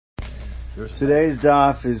Today's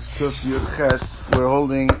daf is Kuf Yud Ches. We're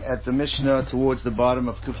holding at the Mishnah towards the bottom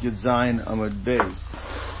of Kuf Yud Zayin Amud Beis.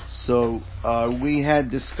 So we had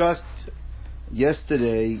discussed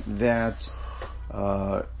yesterday that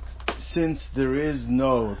since there is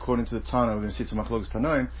no, according to the Tana, we're going to see some Machlokes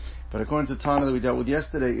Tanoim, but according to the Tana that we dealt with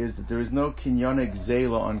yesterday is that there is no kinyanek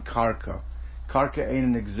zela on karka. Karka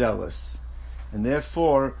ain't an exelis. And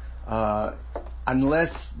therefore,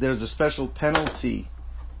 unless there's a special penalty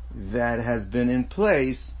that has been in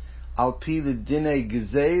place, al pi the dine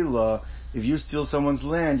gezela, if you steal someone's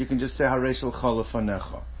land, you can just say hareshel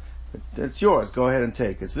chalafanecha. That's yours. Go ahead and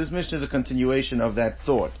take it. So this Mishnah is a continuation of that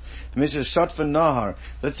thought. The Mishnah is shatfa nahar.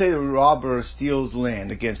 Let's say the robber steals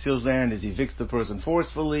land. Again, steals land is he evicts the person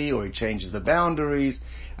forcefully, or he changes the boundaries,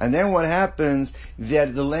 and then what happens?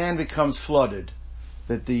 That the land becomes flooded.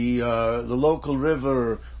 That the local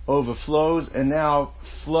river overflows and now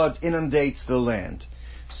floods, inundates the land.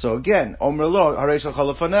 So again, Omer lo, Hareshel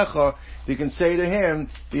Chalafanecha, you can say to him,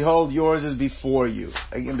 behold, yours is before you.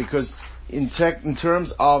 Again, because in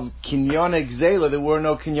terms of Kinyanek Zela, there were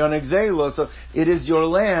no Kinyanek Zela, so it is your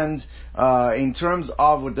land. In terms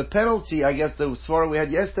of what the penalty, I guess the svara we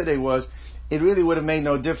had yesterday was, it really would have made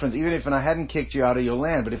no difference, even if I hadn't kicked you out of your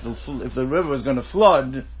land, but if the river was going to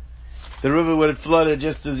flood, the river would have flooded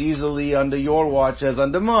just as easily under your watch as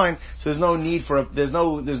under mine. So there's no need for there's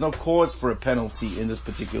no cause for a penalty in this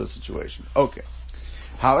particular situation. Okay.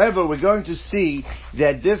 However, we're going to see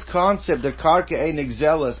that this concept that karka ein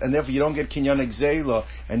exelis, and therefore you don't get kinyan exela,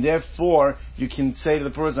 and therefore you can say to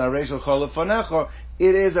the person hareshel chalafanecha,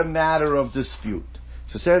 it is a matter of dispute.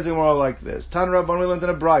 So it says it more like this. Tan Rabban we learned in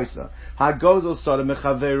a brisa. Hagozel sada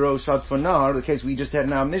mechavero shatfanar. The case we just had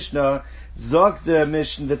in our Mishnah. Zok the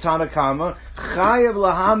Mishnah, the Tanakama. Chayav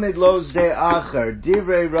lahamid los de acher.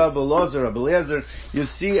 Divrei Rabbi Eliezer. You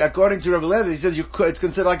see, according to Rabbi Eliezer, he says it's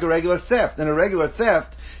considered like a regular theft. And a regular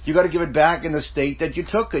theft, you got to give it back in the state that you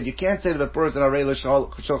took it. You can't say to the person,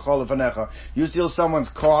 you steal someone's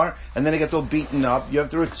car and then it gets all beaten up. You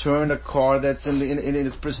have to return a car that's in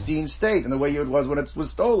its pristine state, in the way it was when it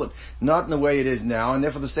was stolen, not in the way it is now. And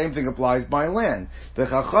therefore, the same thing applies by land. The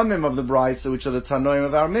Chachamim of the Brisa, which are the Tanoim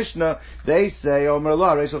of our Mishnah, they say, Omer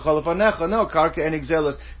la, Reishel Chalafanecha, no, Karka and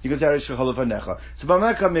Exelis, you can say Reishel Chalafanecha. So,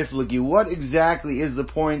 Bameka Miflagi, what exactly is the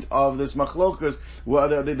point of this Machlokas,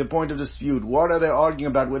 the point of dispute? What are they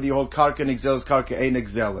arguing about, whether you hold Karka and Exelis, Karka and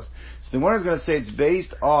Exelis? So the one is going to say it's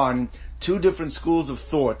based on two different schools of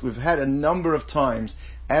thought. We've had a number of times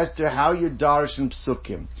as to how you darsh and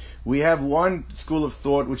psukim. We have one school of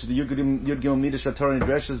thought, which is the Yud Gimel Midah Shatar and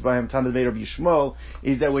Dreshes by him, Tanad Rabbi Yishmael,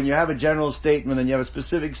 is that when you have a general statement, then you have a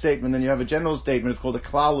specific statement, then you have a general statement, it's called a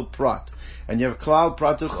klal prat. And you have klal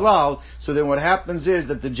prat to klal, so then what happens is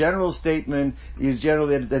that the general statement is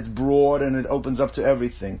generally that's broad and it opens up to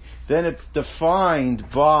everything. Then it's defined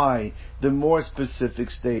by the more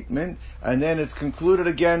specific statement, and then it's concluded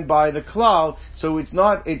again by the klal, so it's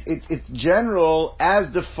general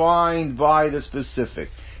as defined by the specific.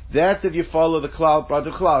 That's if you follow the klal prat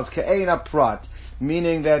to klal. It's ke'ena prat,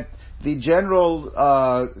 meaning that the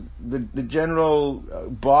general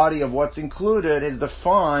body of what's included is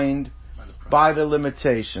defined by the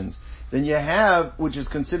limitations. Then you have, which is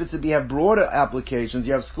considered to have broader applications,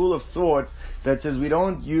 you have school of thought that says we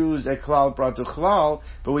don't use a klal prat to klal,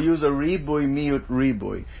 but we use a riboy miut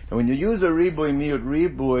riboy. And when you use a riboy miut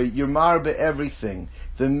riboy, you're marbe everything.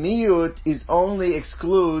 The miut is only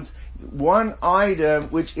excludes one item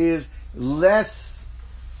which is less,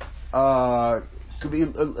 it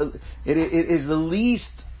is the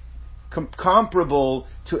least comparable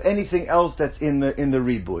to anything else that's in the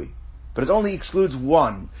riboy. But it only excludes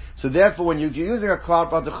one. So therefore, when you're using a klal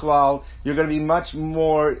prat to klal, you're going to be much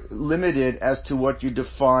more limited as to what you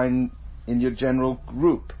define in your general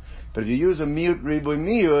group. But if you use a miut riboy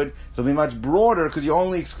miut, it'll be much broader because you're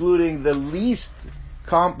only excluding the least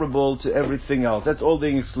comparable to everything else. That's all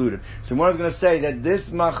being excluded. So one is going to say that this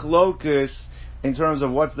machlokus, in terms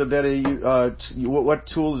of what's the better, what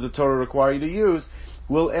tool does the Torah require you to use,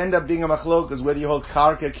 will end up being a machlokas whether you hold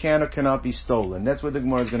karka can or cannot be stolen. That's where the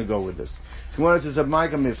Gemara is going to go with this. The Gemara says, Rabbi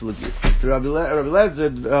Lezer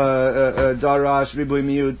darash riboy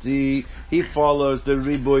miut, he follows the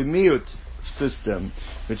riboy miut system,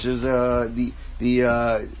 which is the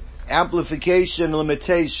amplification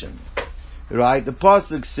limitation. Right? The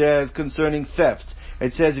pasuk says concerning thefts.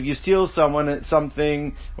 It says if you steal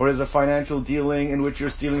something, or there's a financial dealing in which you're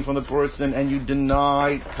stealing from the person and you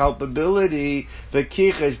deny culpability, the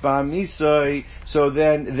kichesh ba'misoi, so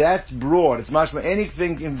then that's broad. It's mashma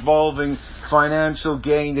anything involving financial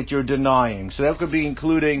gain that you're denying. So that could be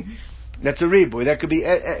including That's a riboy. That could be,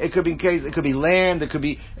 it could be in case, it could be land, it could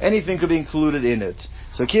be, anything could be included in it.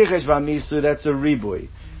 So kirchesh v'amisu, that's a riboy.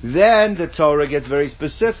 Then the Torah gets very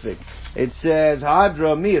specific. It says,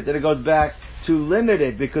 hadra miyut, then it goes back to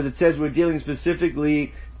limited, because it says we're dealing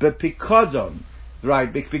specifically bepikodon.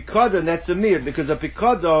 Right, pikadon, that's a mir, because a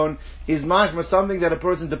pikadon is mashma, something that a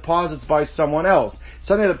person deposits by someone else.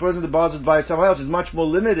 Something that a person deposits by someone else is much more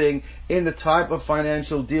limiting in the type of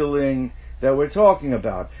financial dealing that we're talking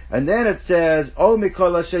about. And then it says, O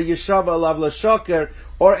mikol asher yeshava alav l'shoker,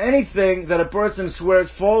 or anything that a person swears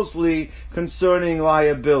falsely concerning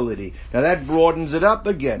liability. Now that broadens it up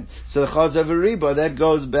again. So the chazav riba, that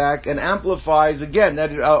goes back and amplifies again,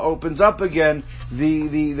 that opens up again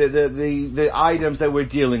the items that we're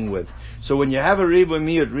dealing with. So when you have a riba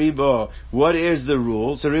miyut riba, what is the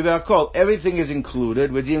rule? So riba akol, everything is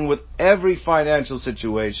included. We're dealing with every financial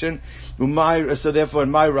situation. So therefore,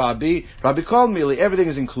 in my Rabbi called merely, everything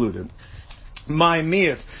is included. My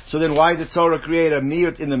miyut. So then why did Torah create a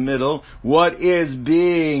miyut in the middle? What is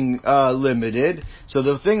being limited? So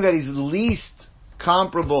the thing that is least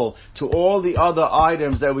comparable to all the other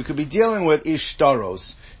items that we could be dealing with is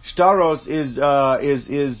shtaros. Shtaros is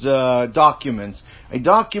documents. A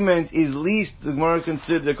document is least, the Gemara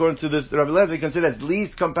considered, according to this, Rabbi Lezer considered as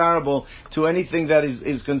least comparable to anything that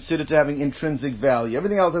is considered to having intrinsic value.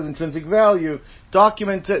 Everything else has intrinsic value.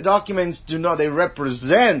 Documents do not, they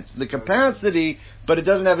represent the capacity, but it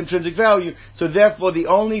doesn't have intrinsic value. So therefore the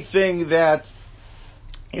only thing that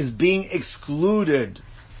is being excluded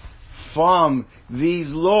from these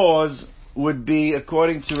laws would be,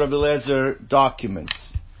 according to Rabbi Lezer, documents.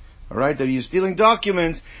 Alright, that you're stealing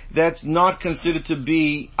documents, that's not considered to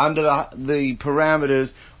be under the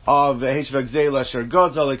parameters of Heshvak Zela, Sher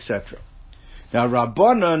Gozal, etc. Now,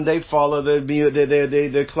 Rabbanon, they follow the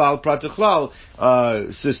Klal Prat Klal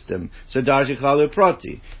system. So, Darji Klal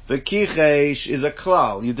Prati. The Kichesh is a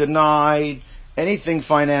Klal. You deny anything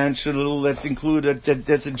financial that's included,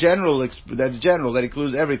 that's general, that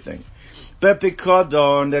includes everything.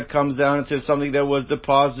 Bepikadon, that comes down and says something that was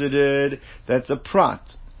deposited, that's a Prat.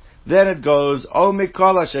 Then it goes, O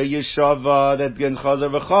Mikolasha Yeshava, that again Chazer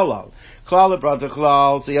v'Cholal. Klal Prat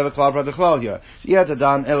Klal, so you have a Klal Prat Klal here.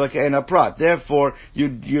 Yetadan Elakena Prat. Therefore,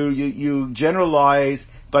 you generalize,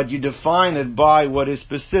 but you define it by what is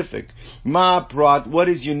specific. Ma Prat, what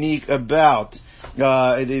is unique about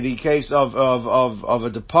the case of a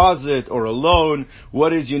deposit or a loan?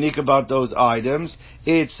 What is unique about those items?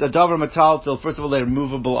 It's a davar metaltel. First of all, they're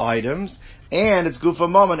movable items, and it's gufa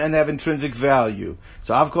moment, and they have intrinsic value.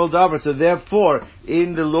 So I've called davar. So therefore,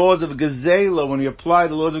 in the laws of Gezela, when we apply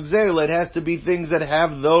the laws of Gezela, it has to be things that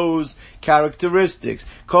have those characteristics.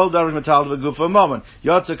 Called davar metaltel gufa moment.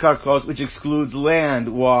 Yotza karkos, which excludes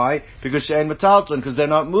land. Why? Because she'en metalton, because they're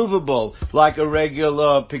not movable, like a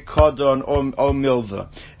regular pikodon or milva.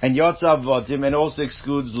 And yotza vodim, and also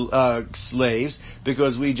excludes slaves,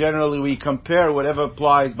 because we compare whatever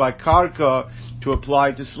applies by karka to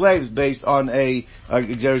apply to slaves based on a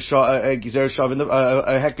hekesh in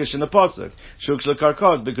the pasuk, shukshla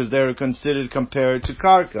karkos, because they're considered compared to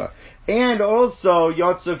karka. And also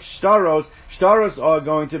yotzuk shtaros are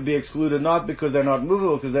going to be excluded, not because they're not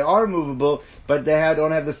movable, because they are movable, but they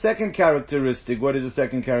don't have the second characteristic. What is the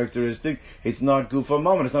second characteristic? It's not gufa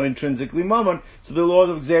moment, it's not intrinsically moment, so the laws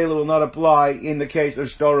of Gzela will not apply in the case of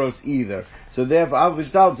shtaros either. So therefore,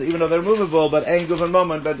 even though they're movable, but ain't gufa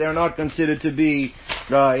moment, but they're not considered to be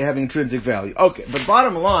having intrinsic value. Okay, but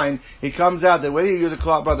bottom line, it comes out that whether you use a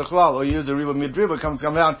klal brother klal or you use a riba mid riba, comes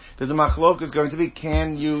out there's a machlok is going to be,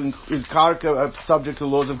 is karka subject to the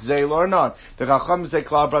laws of Gzela or not? The Chacham say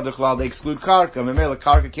klal brother klal, they exclude karka. Memela,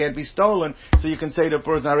 karka can't be stolen, so you can say to a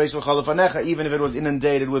person hareshel chalafanecha even if it was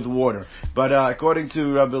inundated with water. But according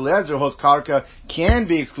to Rabbi Lezer, host karka can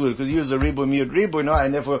be excluded because you use a riba mid riba, no,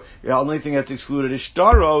 and therefore the only thing that's excluded is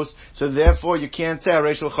shtaros. So therefore you can't say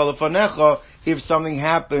hareshel chalafanecha if something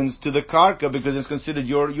happens to the karka, because it's considered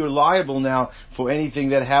you're liable now for anything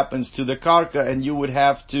that happens to the karka, and you would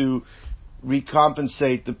have to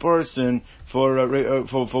recompensate the person for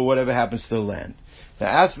whatever happens to the land. Now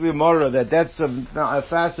ask the Gemara that's a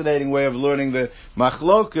fascinating way of learning the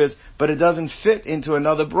machlokas, but it doesn't fit into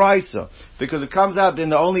another brisa, because it comes out then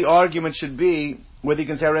the only argument should be whether you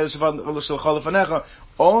can say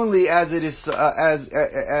only as it is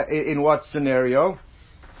in what scenario?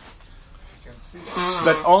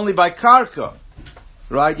 But only by karka,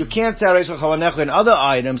 right? You can't say hareshel chalafanecha in other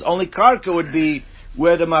items. Only karka would be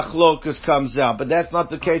where the machlokas comes out, but that's not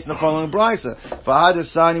the case in the following brisa.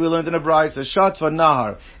 V'hadasani, we learned in a brisa, shatva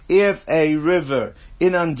nahar, if a river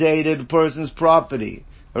inundated a person's property,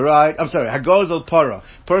 right? I'm sorry, hagozel para,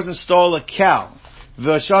 person stole a cow.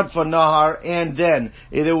 v'shot for nahar, and then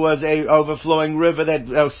there was a overflowing river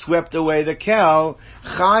that swept away the cow,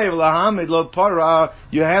 chayiv lahamid lo para,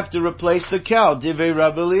 you have to replace the cow. Divei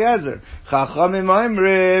Rabbi Eliezer. Chachamim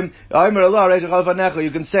oimrim, oimer Allah, hareishel chalafanecha,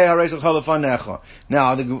 you can say hareishel chalafanecha.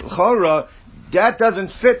 Now, the Chora, that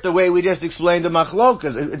doesn't fit the way we just explained the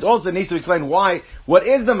machlokas. It also needs to explain why. What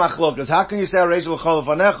is the machlokas? How can you say Reishel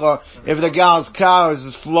Chalafanecha if the gal's cow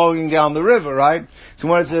is flowing down the river, right? So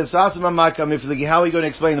when it says how are we going to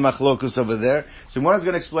explain the machlokas over there? So one is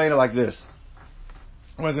going to explain it like this.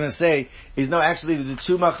 What I was going to say is no, actually the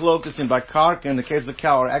two machlokas in by karka in the case of the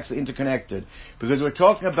cow are actually interconnected. Because we're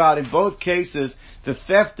talking about, in both cases, the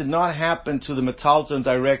theft did not happen to the metalton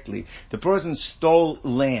directly. The person stole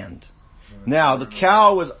land. Now, the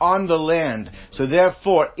cow was on the land, so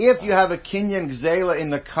therefore, if you have a kinyan gzela in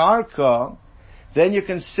the karka, then you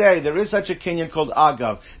can say there is such a kinyan called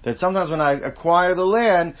agav, that sometimes when I acquire the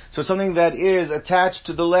land, so something that is attached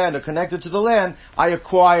to the land or connected to the land, I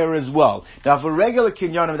acquire as well. Now, for regular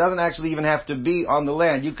kinyanim, it doesn't actually even have to be on the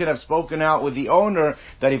land. You could have spoken out with the owner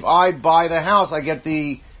that if I buy the house, I get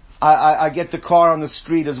the car on the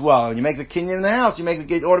street as well. And you make the kinyan in the house, you make the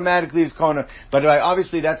gate automatically is corner. But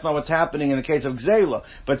obviously that's not what's happening in the case of gzela.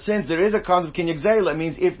 But since there is a concept of kinyan gzela, it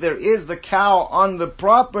means if there is the cow on the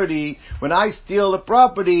property, when I steal the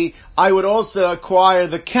property, I would also acquire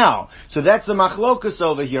the cow. So that's the machlokus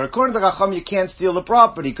over here. According to the Chacham, you can't steal the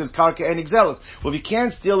property because karka and gzelas. Well, if you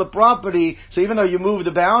can't steal the property, so even though you move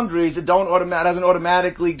the boundaries, it doesn't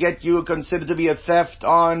automatically get you considered to be a theft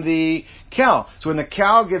on the cow. So when the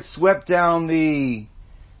cow gets swept down down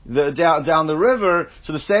the river,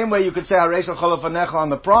 so the same way you could say hareishel chalafanecha on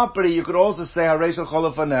the property, you could also say hareishel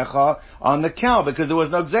chalafanecha on the cow, because there was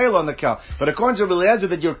no gzela on the cow. But according to Rabbi Eliezer,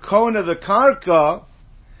 that you're kona the karka,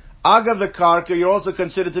 agav the karka, you're also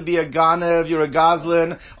considered to be a ganev, you're a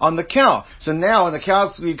gazlan on the cow. So now on the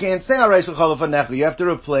cow, you can't say hareishel chalafanecha, you have to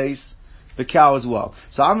replace the cow as well.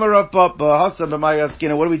 So what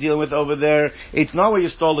are we dealing with over there? It's not where you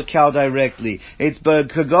stole the cow directly. It's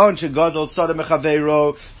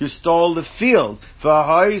you stole the field.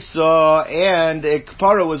 And a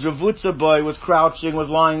kapara was Ravutza boy, was crouching, was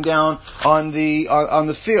lying down on the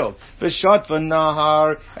field.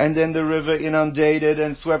 And then the river inundated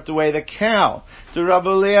and swept away the cow. To Rabbi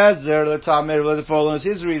Eliezer, the Tamer follows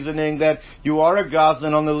his reasoning that you are a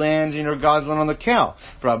gazlan on the land and you're a gazlan on the cow.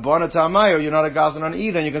 For Rabbana Tamayo, you're not a gazlan on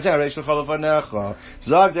either, and you can say Reishel Chalafanecha.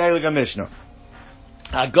 Zog the Eilig Mishnah.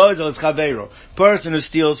 Person who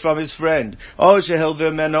steals from his friend, or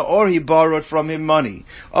he borrowed from him money,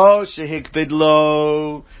 or something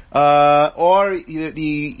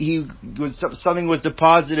was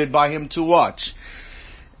deposited by him to watch.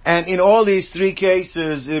 And in all these three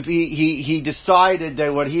cases, if he decided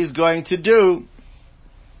that what he's going to do,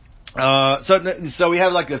 so we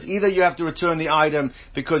have like this. Either you have to return the item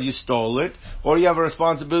because you stole it, or you have a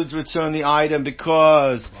responsibility to return the item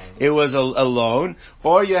because it was a loan,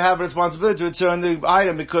 or you have a responsibility to return the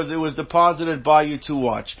item because it was deposited by you to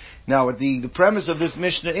watch. Now, the premise of this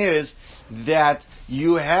Mishnah is that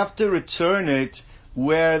you have to return it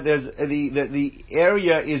where there's the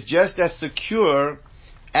area is just as secure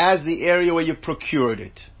as the area where you procured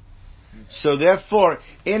it. So therefore,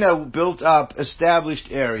 in a built-up, established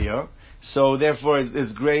area, so therefore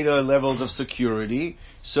it's greater levels of security,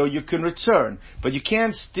 so you can return. But you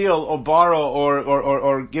can't steal or borrow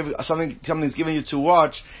or give something's given you to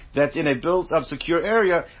watch that's in a built-up, secure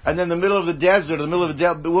area, and then in the middle of the desert, the middle of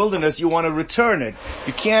the wilderness, you want to return it.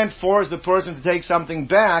 You can't force the person to take something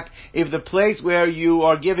back if the place where you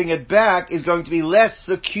are giving it back is going to be less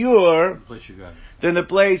secure than the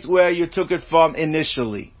place where you took it from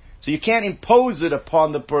initially. So you can't impose it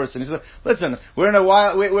upon the person. He says, "Listen, we're in the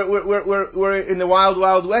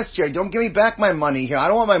wild west here. Don't give me back my money here. I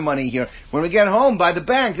don't want my money here. When we get home, by the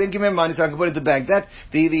bank, then give me money so I can put it in the bank." That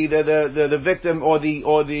the victim or the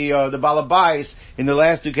balabais in the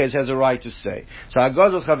last two cases has a right to say. So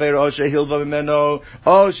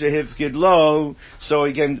So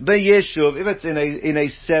again, b'yishuv, if it's in a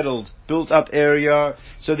settled, built-up area,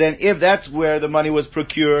 so then if that's where the money was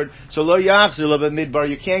procured, so lo yachzir midbar,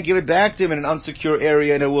 you can't give it back to him in an unsecure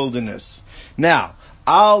area in a wilderness. Now,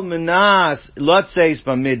 al menas, let's say it's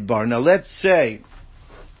midbar. Now, let's say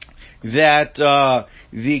that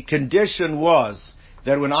the condition was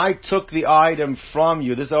that when I took the item from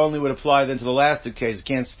you, this only would apply then to the last two cases.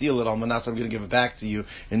 You can't steal it, al manas, I'm going to give it back to you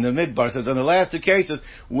in the midbar. So in the last two cases,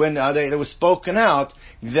 when it was spoken out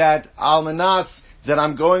that al manas, that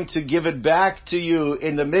I'm going to give it back to you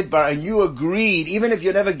in the midbar, and you agreed, even if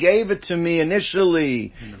you never gave it to me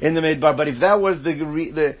initially in the midbar, but if that was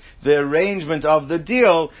the arrangement of the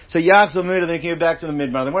deal, so Yachzor Midbar, then you give it back to the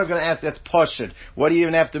midbar. The Gemara is going to ask, that's Pashut. Why do you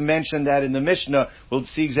even have to mention that in the Mishnah? We'll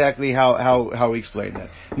see exactly how we explain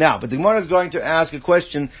that. Now, but the Gemara is going to ask a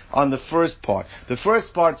question on the first part. The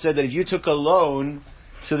first part said that if you took a loan,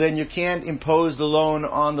 so then you can't impose the loan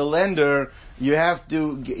on the lender. You have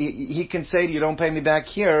to, he can say to you, don't pay me back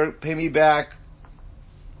here, pay me back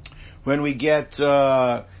when we get,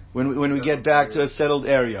 when we get back to a settled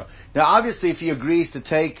area. Now obviously if he agrees to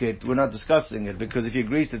take it, we're not discussing it, because if he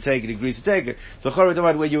agrees to take it, he agrees to take it. So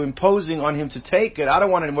where you're imposing on him to take it, I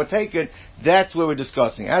don't want him to take it, that's where we're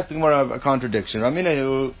discussing. Ask the Gemara a contradiction.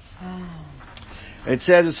 It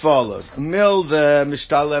says as follows: Milve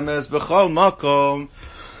mishtalemes b'chol makom.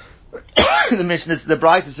 The Mishnah, the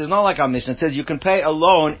Brisa says not like our Mishnah. It says you can pay a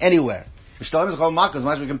loan anywhere. Mishtalemes b'chol makom,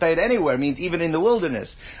 much we can pay it anywhere, means even in the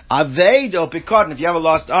wilderness. Aveido pikadon, if you have a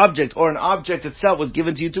lost object or an object itself was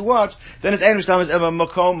given to you to watch, then it's ein mishtalemes eva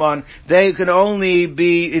makomon. They can only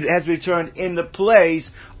be, it has to be returned in the place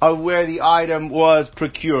of where the item was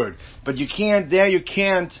procured. But you can't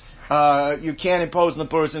impose on the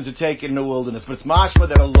person to take it in the wilderness. But it's mashma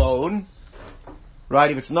that a loan, right,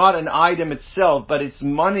 if it's not an item itself, but it's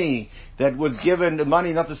money that was given, the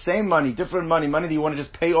money, not the same money, different money that you want to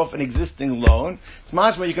just pay off an existing loan, it's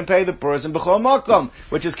mashma you can pay the person b'chol makom,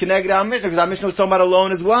 which is connected our Mishnah, because our Mishnah was talking about a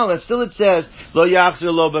loan as well, and still it says, lo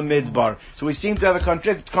yachzir lo b'midbar. So we seem to have a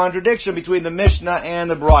contradiction between the Mishnah and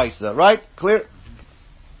the Brisa, right? Clear?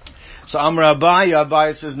 So Amar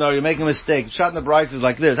Rabbi says, no, you're making a mistake. Shot in the Brisa is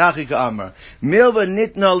like this. Hachika Amar. Milva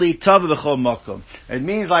nitna li tava b'chol makom. It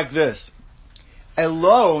means like this. A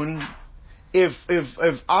loan, if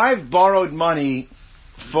I've borrowed money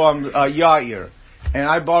from Yair, and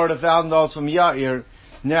I borrowed $1,000 from Yair,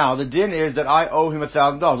 now the din is that I owe him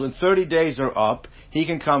 $1,000. When 30 days are up, he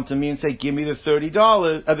can come to me and say, give me the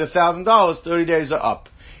 $1,000, 30 days are up.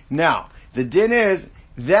 Now, the din is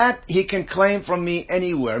that he can claim from me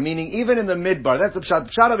anywhere, meaning even in the midbar. That's the pshat.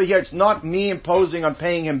 The pshat over here, it's not me imposing on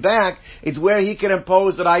paying him back, it's where he can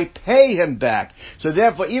impose that I pay him back. So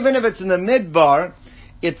therefore, even if it's in the midbar,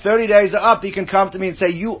 if 30 days are up, he can come to me and say,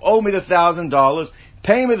 you owe me the $1,000,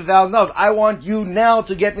 pay me the $1,000, I want you now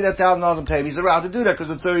to get me that $1,000 and pay me. He's allowed to do that because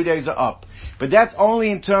the 30 days are up. But that's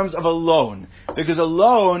only in terms of a loan. Because a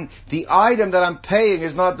loan, the item that I'm paying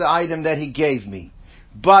is not the item that he gave me.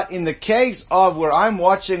 But in the case of where I'm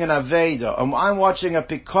watching an Aveda, or I'm watching a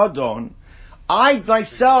Pikadon, I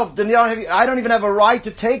myself, I don't even have a right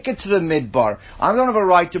to take it to the midbar. I don't have a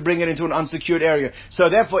right to bring it into an unsecured area. So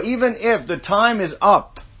therefore, even if the time is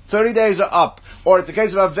up, 30 days are up, or it's a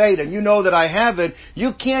case of Aveda, and you know that I have it,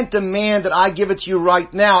 you can't demand that I give it to you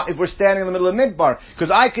right now if we're standing in the middle of the midbar.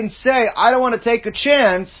 Because I can say, I don't want to take a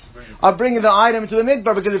chance of bringing the item to the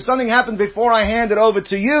midbar, because if something happens before I hand it over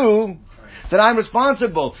to you, then I'm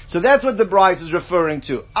responsible. So that's what the Bride is referring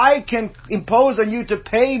to. I can impose on you to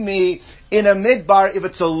pay me in a midbar if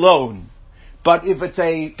it's a loan. But if it's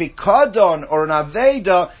a pikadon or an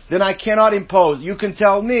aveda, then I cannot impose. You can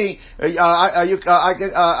tell me, I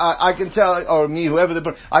can tell, or me, whoever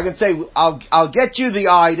I can say, I'll get you the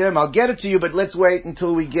item, I'll get it to you, but let's wait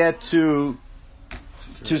until we get to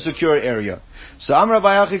secure area. So a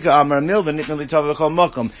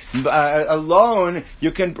loan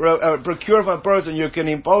you can procure from a person, you can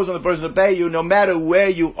impose on the person to pay you no matter where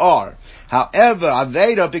you are. However,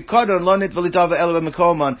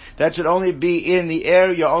 that should only be in the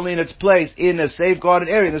area, only in its place, in a safeguarded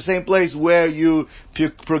area, in the same place where you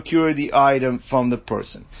procure the item from the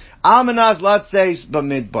person. Now the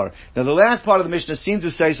last part of the Mishnah seems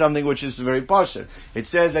to say something which is very partial. It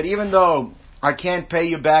says that even though I can't pay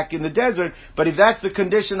you back in the desert, but if that's the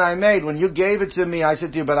condition I made, when you gave it to me, I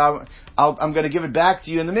said to you, but I'm going to give it back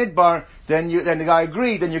to you in the midbar, then the guy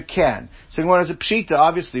agreed, then you can. So one is a pshita,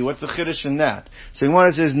 obviously. What's the chiddush in that? So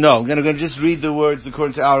one says, no, I'm going to just read the words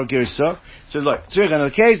according to our girsa. So look,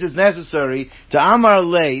 the case is necessary to Amar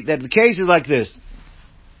Lei, that the case is like this,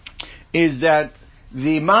 is that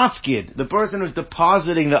the mafkid, the person who's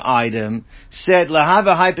depositing the item, said,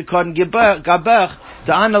 "Lahava haypekon gabach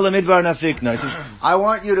ta'ana lemidbar nafikna." He says, "I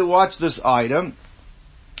want you to watch this item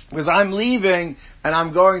because I'm leaving and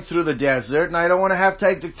I'm going through the desert and I don't want to have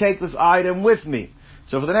to take this item with me.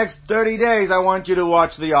 So for the next 30 days, I want you to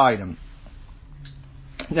watch the item."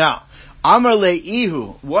 Now, Amar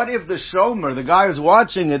le'ihu. What if the shomer, the guy who's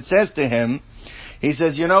watching it, says to him, he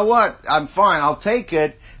says, "You know what? I'm fine. I'll take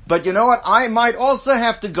it. But you know what? I might also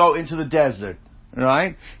have to go into the desert.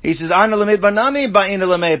 Right? He says, I also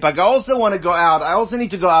want to go out. I also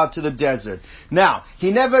need to go out to the desert. Now,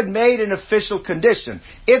 he never made an official condition.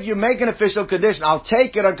 If you make an official condition, I'll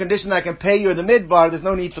take it on condition I can pay you in the midbar. There's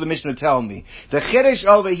no need for the Mishnah to tell me. The chiddush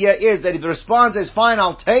over here is that if the response is fine,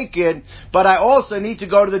 I'll take it, but I also need to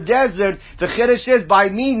go to the desert. The chiddush is by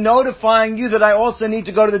me notifying you that I also need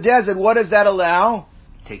to go to the desert. What does that allow?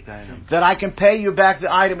 Take the item. That I can pay you back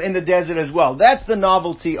the item in the desert as well. That's the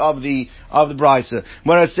novelty of the brisa.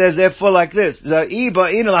 When it says therefore like this, and therefore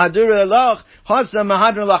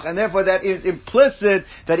that is implicit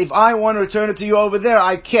that if I want to return it to you over there,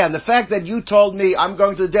 I can. The fact that you told me I'm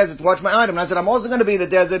going to the desert to watch my item, and I said I'm also going to be in the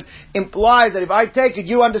desert, implies that if I take it,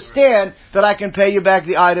 you understand that I can pay you back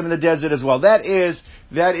the item in the desert as well. That is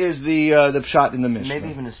the pshat in the Mishnah. Maybe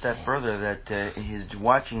even a step further, that his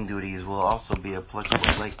watching duties will also be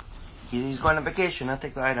applicable. Like, he's going on vacation, I'll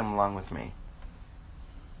take the item along with me.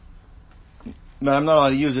 But I'm not allowed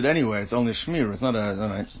to use it anyway. It's only shmir. It's not a...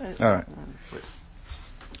 All right.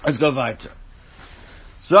 Let's go weiter.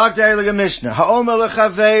 Sagt der Heilige Mishnah, Ha'omer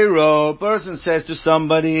lechaveiro, person says to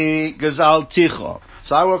somebody, Gazal ticho.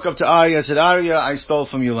 So I woke up to Arya, I said, Arya, I stole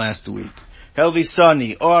from you last week. Helvi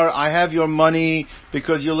Sunny, or I have your money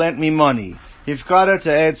because you lent me money. Hifkara to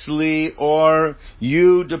Etzli, or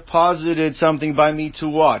you deposited something by me to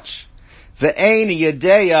watch. However,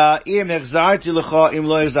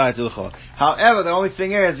 the only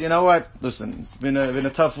thing is, you know what? Listen, it's been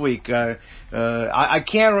a tough week. I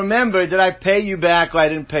can't remember, did I pay you back or I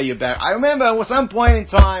didn't pay you back? I remember at some point in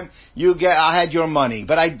time I had your money,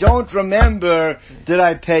 but I don't remember, did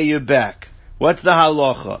I pay you back? What's the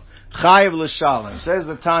halacha? Chayiv l'shalem. Says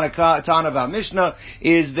the Tana of our Mishnah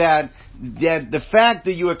is that the fact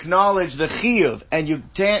that you acknowledge the chiyuv and you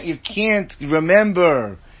can't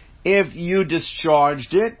remember if you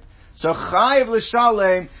discharged it, so chayiv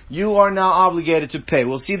l'shalem, you are now obligated to pay.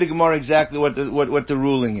 We'll see the Gemara exactly what the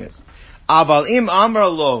ruling is. Aval im amar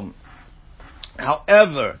lo.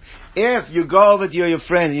 However, if you go over to your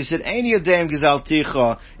friend and you said, Eini yodem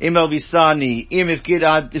gizalticha im elvisani im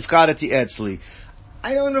ifkadati etzli.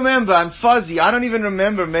 I don't remember. I'm fuzzy. I don't even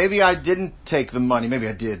remember. Maybe I didn't take the money. Maybe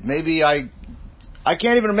I did. Maybe I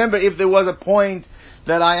can't even remember if there was a point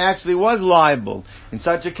that I actually was liable. In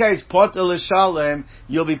such a case, potter l'shalem,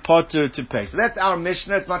 you'll be potter to pay. So that's our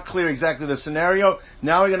Mishnah. It's not clear exactly the scenario.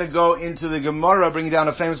 Now we're going to go into the Gemara, bringing down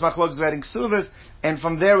a famous machlokes of adding ksuvas, and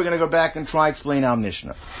from there we're going to go back and try to explain our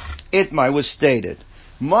Mishnah. Itmar was stated,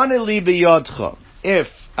 Mane li biyodcha. If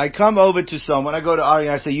I come over to someone, I go to Ari,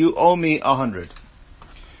 I say, you owe me 100.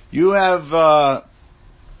 You have,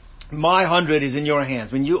 my 100 is in your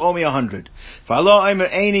hands. When you owe me 100.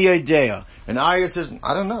 And Arya says,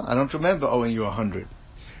 I don't know. I don't remember owing you 100.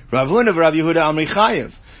 Rav Huna and Rav Yehuda Amri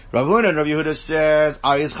Chayev. Rav Huna and Rav Yehuda says,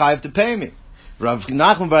 Arya is Chayev to pay me. Rav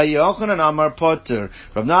Nachman and Rav Yochanan Amar Potter.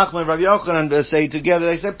 Rav Nachman and Rav Yochanan say together,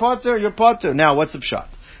 they say, Potter, you're Potter. Now, what's the pshat?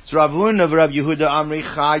 So Rav Huna and Rav Yehuda Amri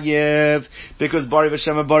Chayev, because Bari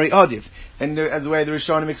V'Shema Bari Odif. And as the way the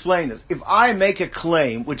Rishonim explained this, if I make a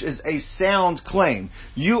claim, which is a sound claim,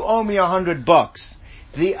 you owe me $100,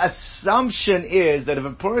 the assumption is that if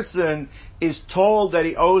a person is told that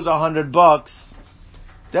he owes $100,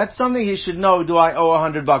 that's something he should know, do I owe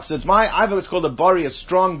 $100? So I have what's called a bari, a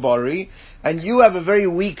strong bari, and you have a very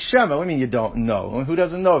weak shema. I mean, you don't know. Who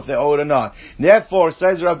doesn't know if they owe it or not? Therefore,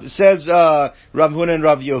 says Rav Huna and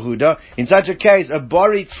Rav Yehuda, in such a case, a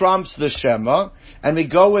bari trumps the shema, and we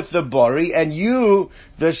go with the bari, and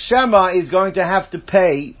the shema is going to have to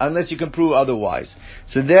pay, unless you can prove otherwise.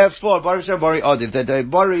 So therefore, bari shema bari adif, that the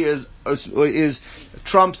bari is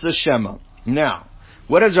trumps the shema. Now,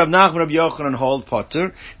 what does Rav Nachman and Rav Yochanan hold,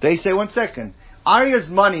 Potter? They say, one second, Arya's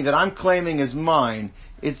money that I'm claiming is mine,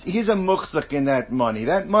 he's a muchzak in that money.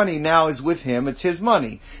 That money now is with him, it's his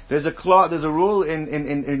money. There's a rule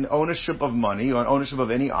in ownership of money, or ownership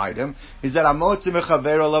of any item, is that amotzi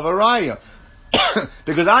mechavero lavaraya.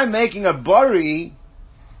 Because I'm making a bari,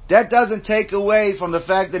 that doesn't take away from the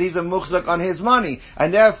fact that he's a muchzak on his money.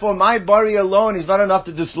 And therefore, my bari alone is not enough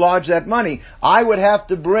to dislodge that money. I would have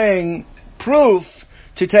to bring proof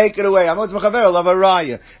to take it away.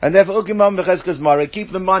 And therefore,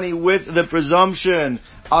 keep the money with the presumption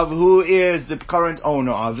of who is the current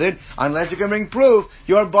owner of it. Unless you can bring proof,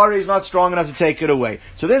 your bari is not strong enough to take it away.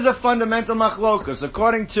 So there's a fundamental machlokus.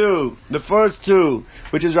 According to the first two,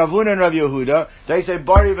 which is Rav Huna and Rav Yehuda, they say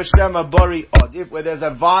bari v'shema bari odif, where there's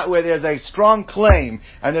a strong claim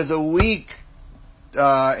and there's a weak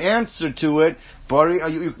answer to it,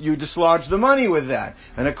 you dislodge the money with that.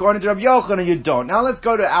 And according to Rabbi Yochanan, you don't. Now let's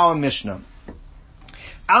go to our Mishnah.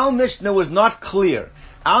 Our Mishnah was not clear.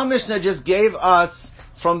 Our Mishnah just gave us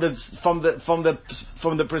from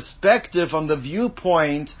the perspective, from the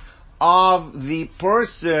viewpoint of the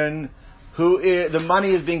person who the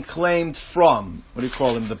money is being claimed from. What do you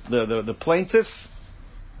call him? The plaintiff?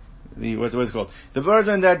 What's it called? The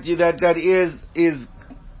person that is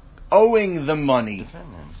owing the money.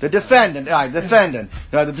 The defendant. Right, defendant.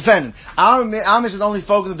 The defendant. Our Amish is only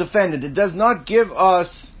focused on the defendant. It does not give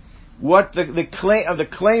us what the claim of the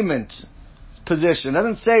claimant position. It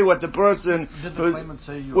doesn't say what the person. Did the claimant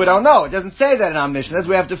say we don't know. It doesn't say that in our Mishnah. That's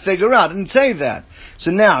what we have to figure out. It didn't say that.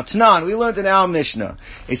 So now, Tanan, we learned in our Mishnah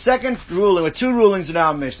a second ruling, with two rulings in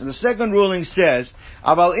our Mishnah. The second ruling says,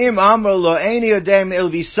 "Aval im amar lo eini yodem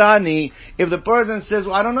il visani." If the person says,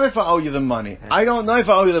 "Well, I don't know if I owe you the money. I don't know if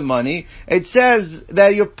I owe you the money," it says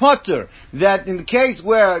that you're potter. That in the case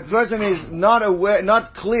where the person is not aware,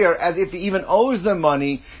 not clear as if he even owes the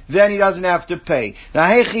money, then he doesn't have to pay. Now,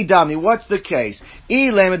 hey chidami, what's the case? Now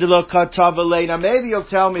maybe you'll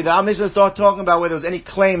tell me that our Mishnah start talking about whether there's any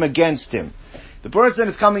claim against him. The person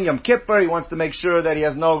is coming Yom Kippur, he wants to make sure that he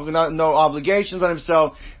has no obligations on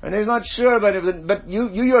himself, and he's not sure, but you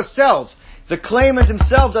yourself, the claimant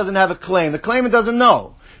himself doesn't have a claim. The claimant doesn't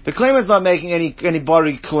know. The claimant's not making any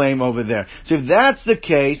bari claim over there. So if that's the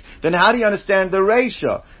case, then how do you understand the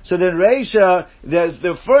Reisha? So then Reisha,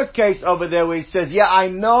 the first case over there where he says, I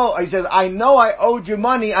know I owed you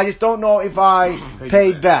money, I just don't know if I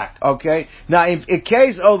paid back. Okay? Now, if a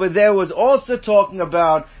case over there was also talking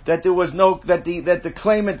about that there was that the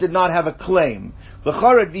claimant did not have a claim.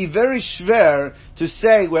 L'chorah, it'd be very schwer to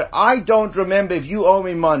say, where I don't remember if you owe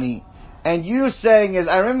me money, and you saying is,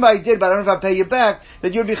 I remember I did, but I don't know if I pay you back,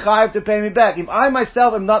 that you'd be chayav to pay me back. If I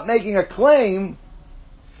myself am not making a claim,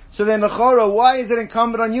 so then l'chorah, why is it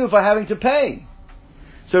incumbent on you for having to pay?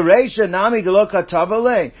 So Reisha nami de lo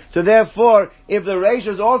katavale. So therefore, if the Reisha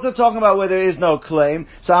is also talking about where there is no claim,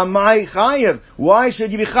 so amai chayav. Why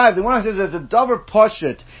should you be chayav? The one says there's a dover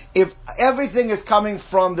poshut. If everything is coming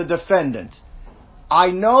from the defendant,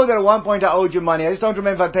 I know that at one point I owed you money, I just don't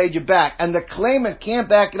remember if I paid you back, and the claimant can't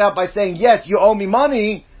back it up by saying, yes, you owe me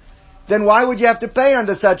money, then why would you have to pay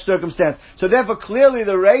under such circumstance? So therefore, clearly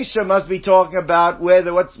the Reisha must be talking about what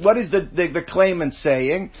is the claimant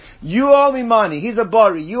saying? You owe me money. He's a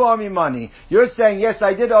bari. You owe me money. You're saying, yes,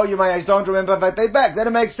 I did owe you money. I just don't remember if I paid back. Then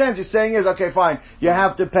it makes sense. You're saying is, okay, fine. You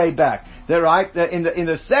have to pay back. They're right. In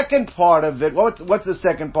the second part of it, what's the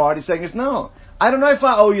second part? He's saying is, no, I don't know if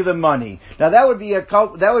I owe you the money. Now that would be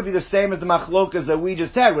the same as the machlokas that we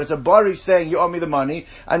just had, where it's a bari saying you owe me the money,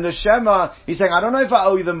 and the shema he's saying I don't know if I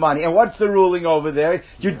owe you the money. And what's the ruling over there?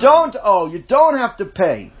 You don't owe. You don't have to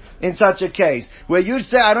pay. In such a case, where you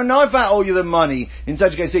say, I don't know if I owe you the money, in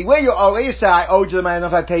such a case, where you say, I owed you the money, I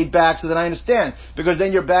don't know if I paid back, so then I understand. Because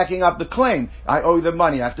then you're backing up the claim. I owe you the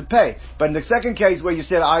money, I have to pay. But in the second case where you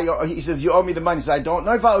said, he says, you owe me the money, he says, I don't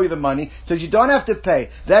know if I owe you the money, he says, you don't have to pay.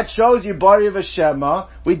 That shows you Bari of Shema.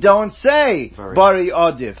 We don't say Bari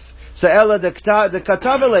Odif. So Ella the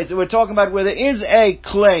Katavale, so we're talking about where there is a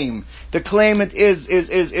claim. The claimant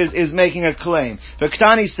is making a claim. The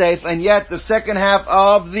Ktani safe, and yet the second half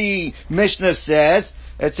of the Mishnah says,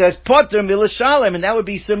 it says Potter Milashalem, and that would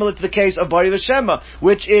be similar to the case of Bari V'Shema,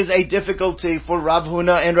 which is a difficulty for Rav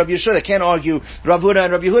Huna and Rabbi Yehoshua. They can't argue, Rav Huna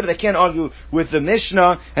and Rabbi Yehuda, they can't argue with the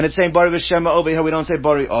Mishnah, and it's saying Bari V'Shema over here, we don't say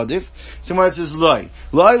Bari Odif. Somewhere it says Loi.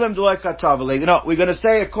 Loilem D'Loi Katavale. No, we're going to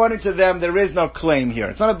say, according to them, there is no claim here.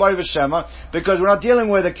 It's not a Bari V'Shema, because we're not dealing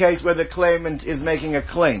with a case where the claimant is making a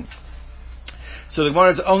claim. So the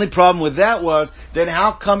Gemara's only problem with that was, then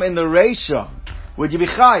how come in the Reisha would you be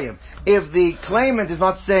chayiv? If the claimant is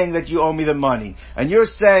not saying that you owe me the money, and you're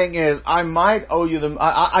saying is, I might owe you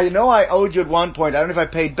I know I owed you at one point, I don't know if I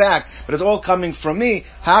paid back, but it's all coming from me,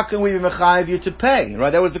 how can we be mechayiv you to pay?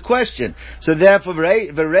 Right? That was the question. So therefore, the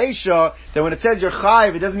Reisha, that when it says you're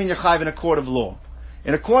chayiv, it doesn't mean you're chayiv in a court of law.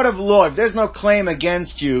 In a court of law, if there's no claim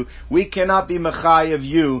against you, we cannot be mechayiv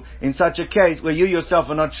you in such a case where you yourself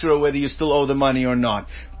are not sure whether you still owe the money or not.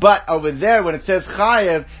 But over there, when it says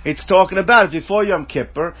chayiv, it's talking about it before Yom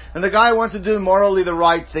Kippur, and the guy wants to do morally the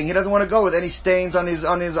right thing. He doesn't want to go with any stains any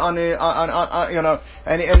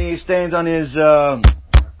stains on his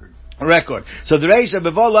record. So the Reisha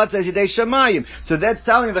Bevolat says Yidei Shamayim. So that's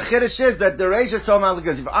telling the Chiddush is that the Reisha is telling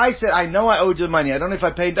because if I said I know I owed you the money, I don't know if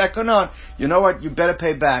I paid back or not, you know what, you better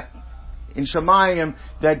pay back. In Shamayim,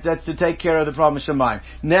 that's to take care of the problem of Shamayim.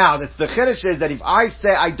 Now, that's the Chiddush is that if I say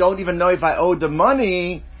I don't even know if I owed the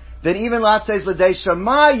money, then even Lat says L'dei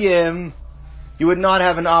Shamayim, you would not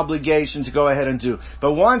have an obligation to go ahead and do.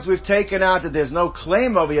 But once we've taken out that there's no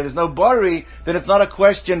claim over here, there's no bari, then it's not a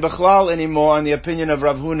question b'chlal anymore on the opinion of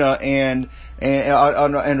Rav Huna and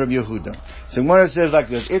Rabbi Yehuda. So Gemara says like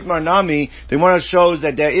this, Itmar Nami, the Gemara shows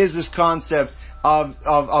that there is this concept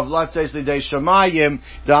of let's say Lidei Shamayim,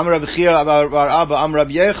 the Amar Rabbi Chia Bar Abba Amar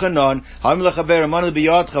Rabbi Yochanan, Hamim Lechaber Manu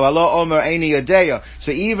Biyotcha V'Lo Omer Eini Yadeya.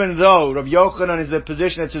 So even though Rabbi Yochanan is the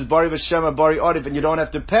position that says Bari V'Shema Bari Odif and you don't have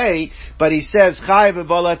to pay, but he says Chayiv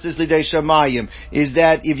V'Balatzis Lidei Shamayim is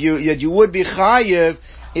that if you would be Chayiv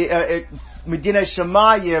Medina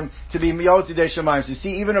Shamayim to be Miyotzi De Shamayim. So you see,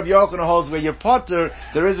 even Rabbi Yochanan holds where you're potter,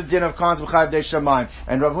 there is a din of concept Chayiv De Shamayim.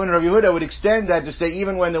 And Rav Huna and Rabbi Yehuda would extend that to say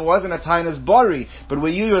even when there wasn't a Tainas Bari, but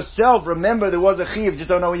when you yourself remember there was a Chiv, just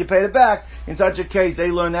don't know when you paid it back, in such a case, they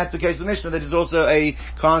learn that's the case of the Mishnah, that is also a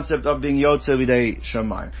concept of being Yotze De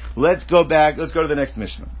Shamayim. Let's go to the next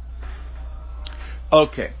Mishnah.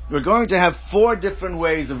 Okay, we're going to have 4 different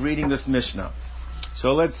ways of reading this Mishnah.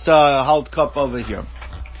 So let's hold cup over here.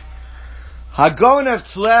 Hagonav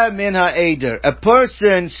tle min ha'eder. A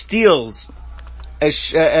person steals a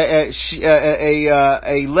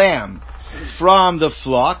lamb from the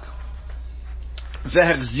flock,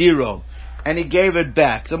 vehechziro, and he gave it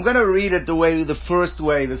back. So I'm going to read it the first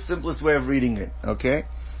way, the simplest way of reading it. Okay.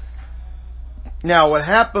 Now, what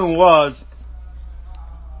happened was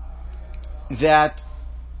that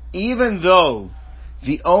even though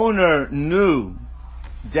the owner knew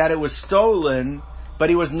that it was stolen, but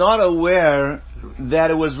he was not aware that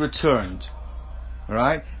it was returned.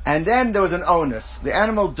 Right? And then there was an onus. The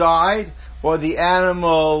animal died, or the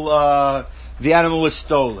animal was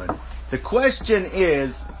stolen. The question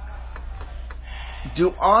is,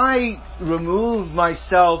 do I remove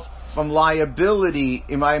myself from liability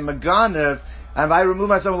in my Maganev, and I remove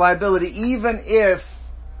myself from liability even if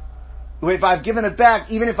I've given it back,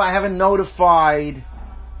 even if I haven't notified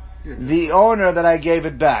the owner that I gave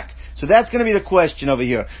it back? So that's going to be the question over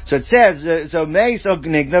here. So it says,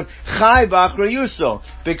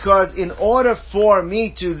 because in order for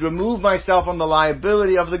me to remove myself from the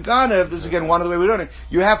liability of the Ganev, this is again one of the ways we're doing it,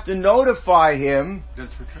 you have to notify him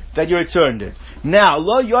that you returned it. Now, so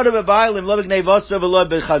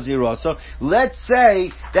let's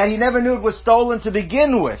say that he never knew it was stolen to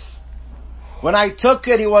begin with. When I took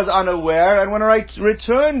it, he was unaware, and when I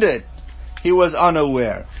returned it, he was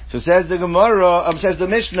unaware. So says the Gemara, says the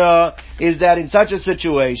Mishnah, is that in such a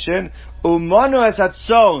situation, umanu es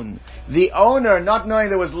hatzon, the owner, not knowing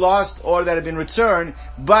there was lost or that had been returned,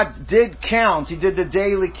 but did count, he did the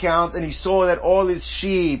daily count, and he saw that all his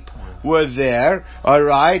sheep were there,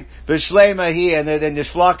 alright, v'shleimahi, and then the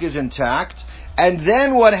flock is intact, and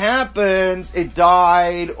then what happens, it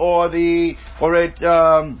died, or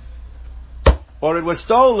it was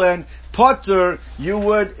stolen, potter, you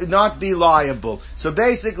would not be liable. So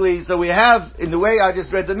basically, we have, in the way I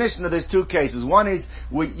just read the Mishnah, there's 2 cases. One is,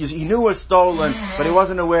 he knew it was stolen, but he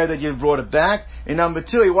wasn't aware that you brought it back. And number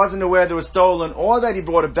 2, he wasn't aware that it was stolen, or that he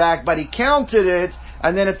brought it back, but he counted it,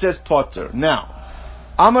 and then it says potter. Now,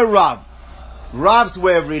 I'm a Rav. Rav's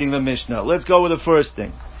way of reading the Mishnah. Let's go with the first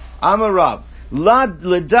thing. I'm a Rav. Lad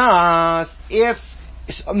ledas, if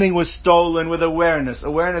something was stolen with awareness.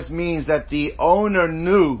 Awareness means that the owner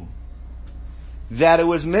knew that it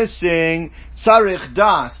was missing. Tzarich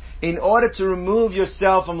das. In order to remove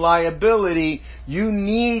yourself from liability, you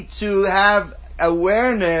need to have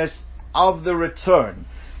awareness of the return.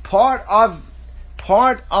 Part of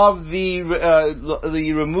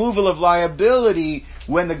the removal of liability,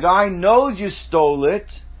 when the guy knows you stole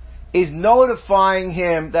it, is notifying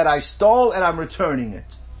him that I stole and I'm returning it.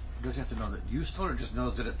 Does he have to know that you stole, or just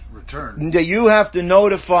knows that it's returned? That you have to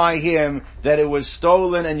notify him that it was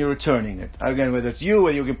stolen and you're returning it. Again, whether it's you,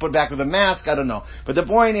 whether you can put back with a mask, I don't know. But the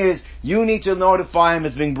point is, you need to notify him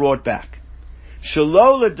it's being brought back.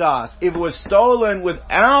 Shalol das, if it was stolen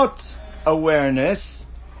without awareness,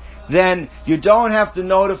 then you don't have to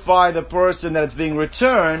notify the person that it's being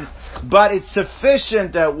returned, but it's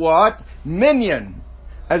sufficient that what? Minyan.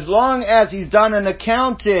 As long as he's done an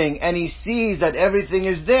accounting and he sees that everything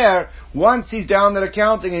is there, once he's done that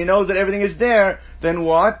accounting and he knows that everything is there, then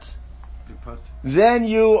what? Then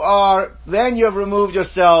you have removed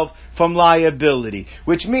yourself from liability.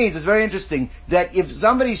 Which means, it's very interesting, that if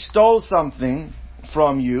somebody stole something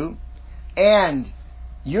from you and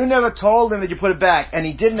you never told him that you put it back and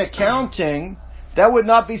he did an accounting, that would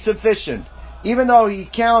not be sufficient. Even though he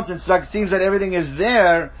counts and it seems that everything is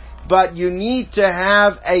there, but you need to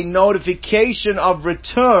have a notification of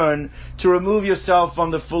return to remove yourself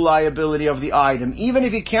from the full liability of the item. Even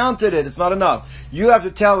if he counted it, it's not enough. You have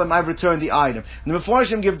to tell him, I've returned the item. And the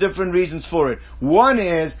Mefarshim give different reasons for it. One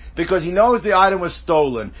is because he knows the item was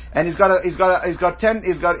stolen, and he's got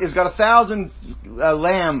 1,000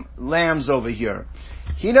 lambs over here.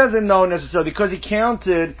 he doesn't know necessarily because he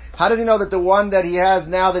counted. How does he know that the one that he has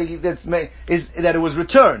now that that it was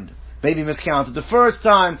returned? Maybe miscounted the first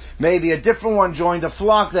time. Maybe a different one joined a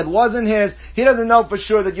flock that wasn't his. He doesn't know for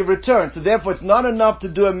sure that you've returned. So therefore, it's not enough to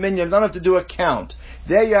do a minyan. It's not enough to do a count.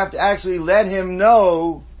 There, you have to actually let him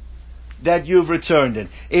know that you've returned it.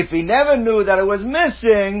 If he never knew that it was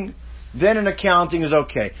missing, then an accounting is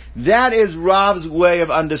okay. That is Rav's way of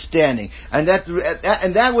understanding. And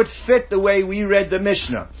that would fit the way we read the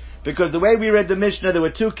Mishnah. Because the way we read the Mishnah, there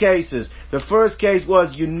were two cases. The first case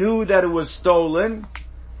was you knew that it was stolen,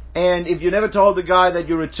 and if you never told the guy that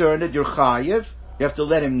you returned it, you're chayiv. You have to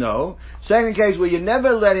let him know. Second case where you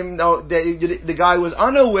never let him know that the guy was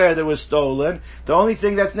unaware that it was stolen. The only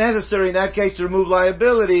thing that's necessary in that case to remove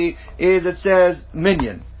liability is it says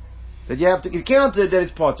minyan. That you have to count it, that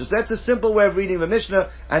it's potter. So that's a simple way of reading the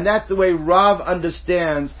Mishnah, and that's the way Rav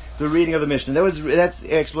understands the reading of the Mishnah. That's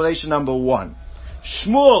explanation number one.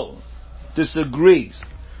 Shmuel disagrees.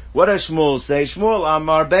 What does Shmuel say? Shmuel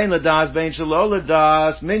Amar bein ladas bein shelo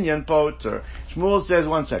ladas minyan potter. Shmuel says,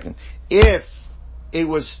 one second. If it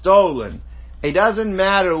was stolen, it doesn't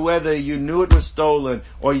matter whether you knew it was stolen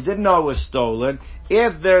or you didn't know it was stolen.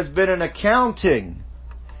 If there's been an accounting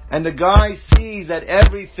and the guy sees that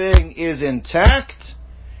everything is intact,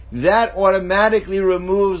 that automatically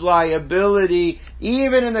removes liability,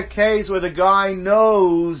 even in the case where the guy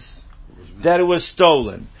knows that it was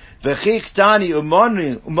stolen. V'chiktani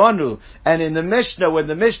umanu, and in the Mishnah, when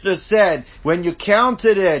the Mishnah said, when you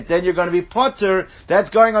counted it, then you're going to be potter,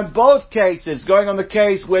 that's going on both cases. Going on the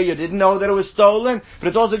case where you didn't know that it was stolen, but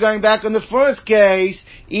it's also going back on the first case,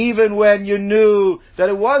 even when you knew that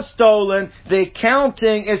it was stolen, the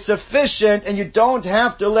counting is sufficient, and you don't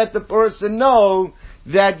have to let the person know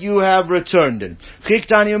that you have returned it.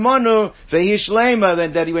 Chiktani umanu,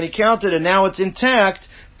 v'hishlema, that when he counted it, now it's intact,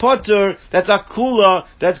 potter, that's akula,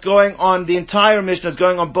 that's going on the entire Mishnah, it's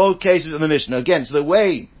going on both cases of the Mishnah. Again, so the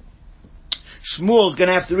way Shmuel's going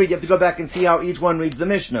to have to read, you have to go back and see how each one reads the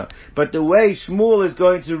Mishnah. But the way Shmuel is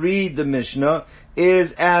going to read the Mishnah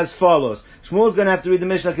is as follows. Shmuel's going to have to read the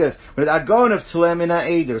Mishnah like this. When agon of tlemina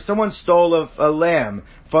eder, someone stole a lamb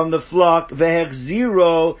from the flock,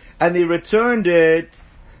 vehechziro, and they returned it,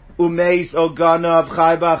 umeis oganav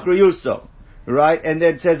chayba achriyuso. Right? And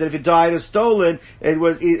then it says that if it died or stolen, it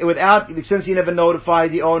was without, since he never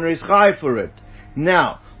notified the owner, is chai for it.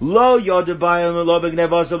 Now, lo yodabayim lo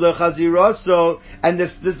begnevaso lo chaziroso, and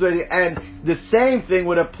the same thing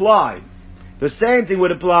would apply. The same thing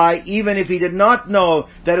would apply even if he did not know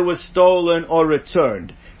that it was stolen or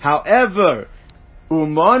returned. However,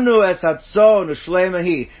 umanu es hatzon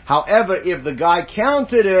u'shleimahi. However, if the guy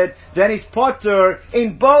counted it, then he's potter.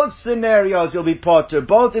 In both scenarios, he'll be potter.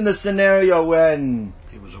 Both in the scenario when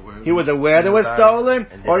he was aware that it was stolen,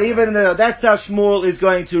 or even that's how Shmuel is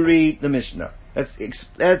going to read the Mishnah. That's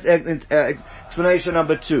explanation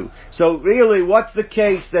number two. So really, what's the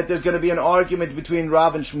case that there's going to be an argument between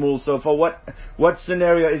Rav and Shmuel? So for what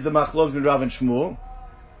scenario is the machlokes between Rav and Shmuel?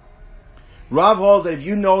 Rav holds that if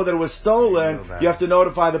you know that it was stolen, you have to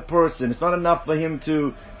notify the person. It's not enough for him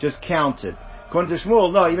to just count it. According to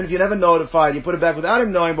Shmuel, no, even if you never notified, you put it back without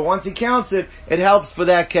him knowing, but once he counts it, it helps for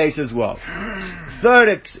that case as well. Third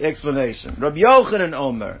explanation. Rabbi Yochanan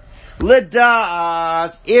Omer.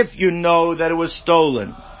 Ledas, if you know that it was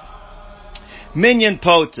stolen. Minyan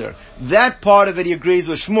poter. That part of it he agrees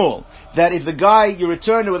with Shmuel. That if the guy, you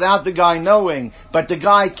returned it without the guy knowing, but the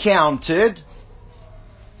guy counted,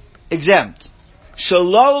 exempt.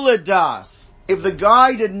 Shelo ledas. If the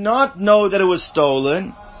guy did not know that it was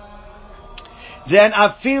stolen, then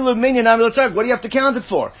afilu minyan amilotzarek. What do you have to count it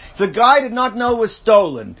for? If the guy did not know it was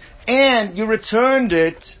stolen, and you returned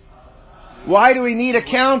it, why do we need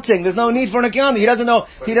accounting? There's no need for an accounting. He doesn't know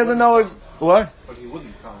what? But he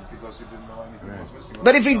wouldn't count because he didn't know anything was missing.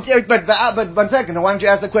 But if he, but 1 second, why don't you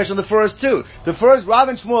ask the question of the first two? The first, Rav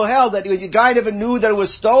and Shmuel held that if the guy never knew that it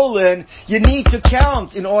was stolen, you need to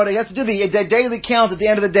count in order. He has to do the daily count at the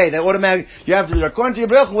end of the day. That automatic, you have to do it. According to your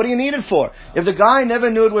Baruch, what do you need it for? If the guy never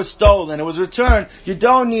knew it was stolen, it was returned, you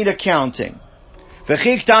don't need accounting. And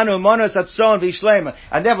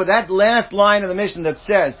therefore that last line of the Mishnah that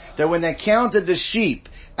says that when they counted the sheep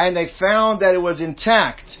and they found that it was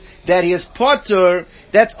intact, that he is potter,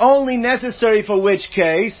 that's only necessary for which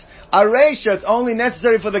case? Aresha, it's only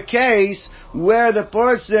necessary for the case where the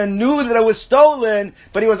person knew that it was stolen,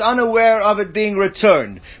 but he was unaware of it being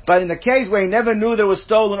returned. But in the case where he never knew that it was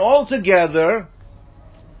stolen altogether,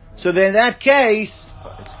 so then in that case,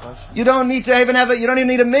 You don't need to even you don't even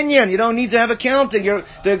need a minion. You don't need to have accounting.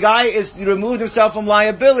 The guy he removed himself from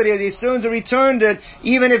liability as soon as he returned it,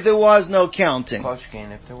 even if there was no counting.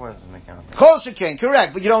 Koshkain, if there was an accounting. Koshkain,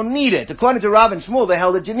 correct, but you don't need it. According to Rav and Shmuel, they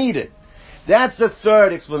held that you need it. That's the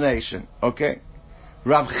third explanation. Okay.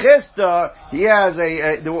 Rav Chisda, he has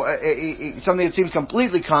something that seems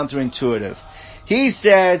completely counterintuitive. He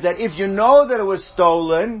says that if you know that it was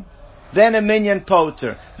stolen, then a minyan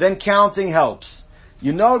poter, then counting helps.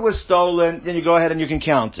 You know it was stolen, then you go ahead and you can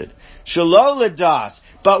count it. Shelo das,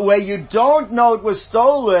 but where you don't know it was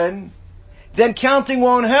stolen, then counting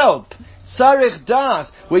won't help. Sarich das,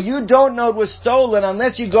 where you don't know it was stolen,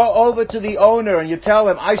 unless you go over to the owner and you tell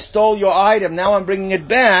him, I stole your item, now I'm bringing it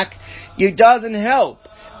back, it doesn't help.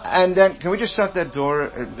 And then, can we just shut that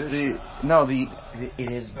door? It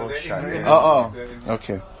is both shut.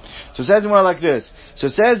 Okay. So it says more like this. So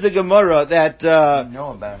it says the Gemara that, you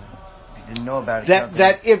know about it. If you didn't know about it,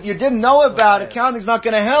 that if you didn't know about it, counting's not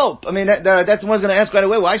going to help. I mean, that's the one's going to ask right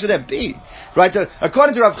away, why should that be? Right?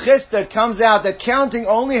 According to Rav Chisda, it comes out that counting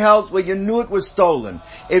only helps when you knew it was stolen.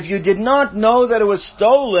 If you did not know that it was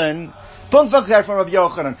stolen, from Rabbi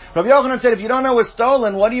Yochanan. Rabbi Yochanan said, if you don't know it was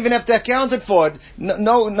stolen, what do you even have to account it for?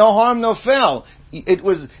 No harm, no foul. It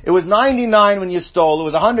was 99 when you stole. It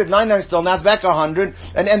was 100, 99 stolen. Now it's back 100.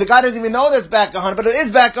 And the guy doesn't even know that's back 100, but it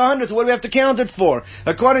is back 100, so what do we have to count it for?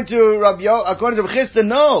 According to Rabbi Chisda,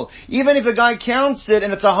 no. Even if the guy counts it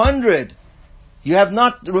and it's 100, you have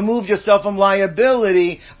not removed yourself from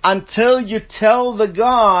liability until you tell the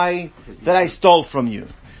guy that I stole from you.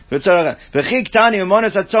 And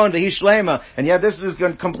yeah, this is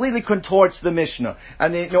going completely contorts the Mishnah.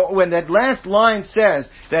 And when that last line says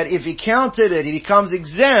that if he counted it, he becomes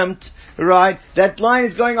exempt, right? That line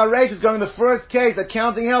is going on Reish, it's going in the first case that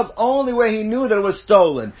counting helps only where he knew that it was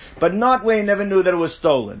stolen, but not where he never knew that it was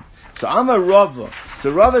stolen. So I'm a Rava.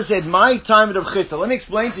 So Rava said, my time at Rav Chisda. Let me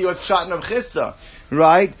explain to you what's shot in Rav Chisda,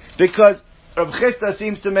 right? Because Rav Chisda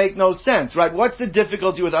seems to make no sense, right? What's the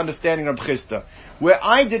difficulty with understanding Rav Chisda? Where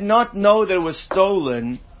I did not know that it was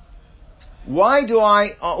stolen, why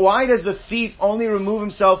does the thief only remove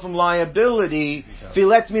himself from liability if he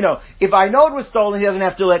lets me know? If I know it was stolen, he doesn't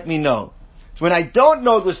have to let me know. So when I don't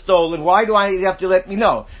know it was stolen, why do I have to let me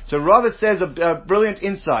know? So Rava says a brilliant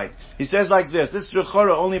insight. He says like this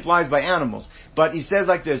only applies by animals, but he says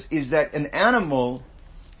like this, is that an animal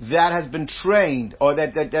that has been trained, or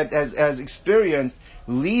that has experienced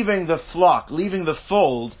leaving the flock, leaving the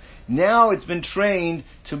fold, now it's been trained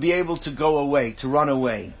to be able to go away, to run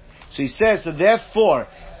away. So he says, so therefore,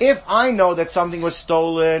 if I know that something was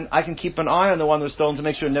stolen, I can keep an eye on the one that was stolen to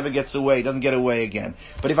make sure it never gets away, it doesn't get away again.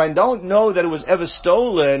 But if I don't know that it was ever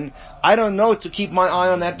stolen, I don't know to keep my eye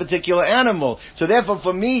on that particular animal. So therefore,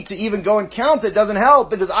 for me to even go and count it doesn't help,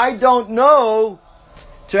 because I don't know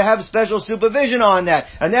to have special supervision on that.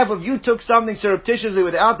 And therefore, if you took something surreptitiously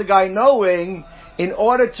without the guy knowing, in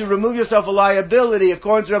order to remove yourself a liability,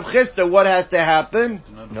 according to Rav Chisda, what has to happen?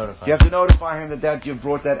 Notify. You have to notify him that you've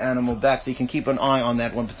brought that animal back, so you can keep an eye on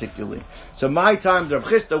that one particularly. So my time, Rav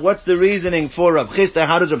Chisda, what's the reasoning for Rav Chisda?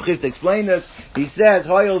 How does Rav Chisda explain this? He says,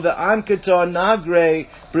 Hoyel the ankata nagre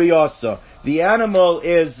briosa. The animal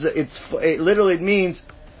it means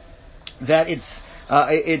that it's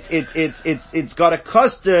got a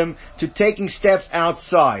custom to taking steps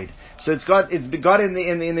outside. So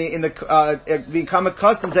become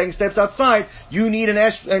accustomed to taking steps outside. You need an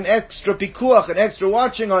extra pikuach, an extra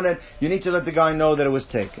watching on it. You need to let the guy know that it was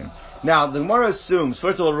taken. Now, the Gemara assumes,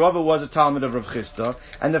 first of all, Rava was a Talmud of Rav Chisda,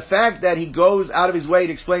 and the fact that he goes out of his way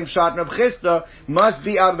to explain Pshat in Rav Chisda must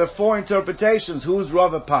be out of the four interpretations. Who's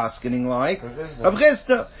Rava paskening like? Rav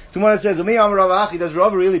Chisda. So when it says, does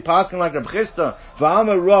Rava really pasken like Rav Chisda?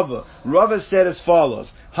 V'amar Rava. Rava said as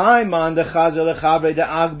follows, if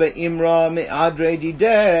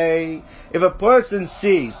a person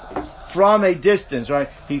sees from a distance, right,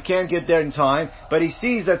 he can't get there in time, but he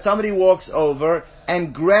sees that somebody walks over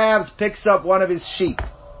and picks up one of his sheep,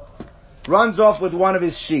 runs off with one of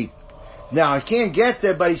his sheep. Now, he can't get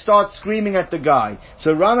there, but he starts screaming at the guy.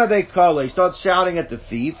 So Rama Bekala, he starts shouting at the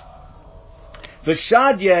thief.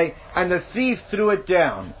 V'shadye, and the thief threw it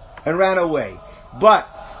down and ran away. But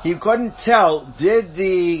he couldn't tell, did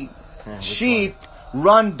the sheep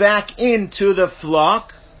run back into the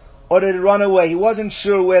flock, or did it run away? He wasn't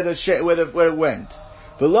sure where it went.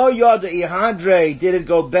 Below Yada Ihadre, did it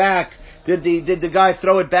go back? Did the guy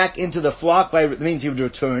throw it back into the flock? That means he would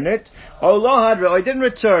return it. Or Lo Hadre, or he didn't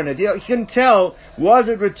return it. He couldn't tell, was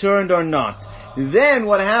it returned or not? Then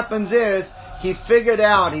what happens is, he figured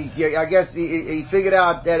out, he figured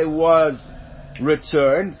out that it was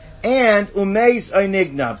returned, and umeis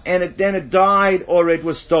oinignav, and then it died or it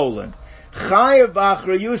was stolen. Chayav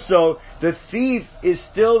b'achrayuso, the thief is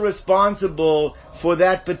still responsible for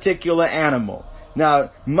that particular animal.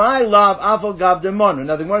 Now, my love, afal gav demonu.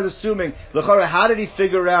 Now, the Gemara is assuming, l'chora, how did he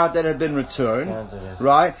figure out that it had been returned?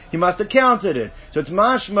 Right? He must have counted it. So it's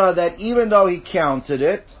mashma that even though he counted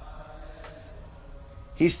it,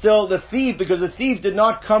 he's still the thief, because the thief did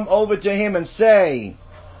not come over to him and say,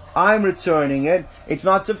 I'm returning it. It's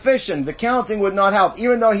not sufficient. The counting would not help,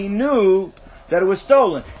 even though he knew that it was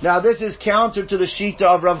stolen. Now, this is counter to the shita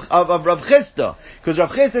of Rav Chisda, because Rav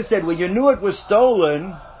Chisda said, when you knew it was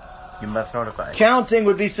stolen, you must notify. Counting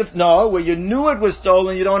would be no. Where you knew it was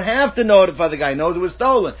stolen, you don't have to notify the guy. He knows it was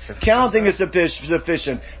stolen. Counting is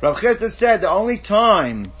sufficient. Rav Chisda said the only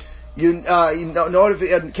time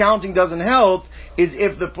counting doesn't help is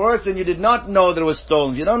if the person you did not know that it was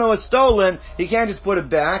stolen. If you don't know it was stolen, he can't just put it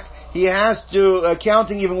back. He has to,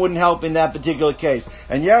 counting even wouldn't help in that particular case.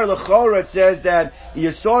 And Yer L'chora, it says that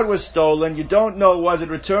your sword was stolen, you don't know was it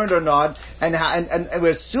returned or not, and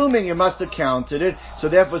we're assuming you must have counted it, so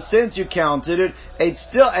therefore since you counted it, it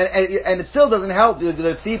still doesn't help.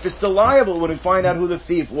 The thief is still liable when we find out who the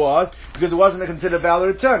thief was, because it wasn't a considered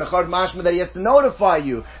valid return. Achad mashma that he has to notify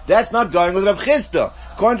you. That's not going with Rav Chisda.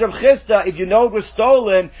 According to Rav Chisda, if you know it was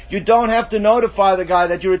stolen, you don't have to notify the guy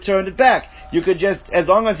that you returned it back. You could just, as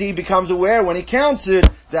long as he becomes aware when he counts it,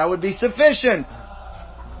 that would be sufficient.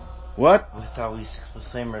 What? I thought we were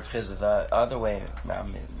saying Rav Chisda the other way.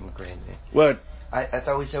 I'm crazy. What? I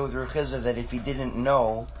thought we said with Rav Chisda that if he didn't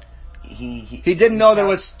know, he didn't know that it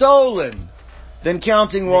was stolen, then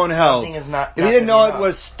counting won't help. Is not if he didn't know it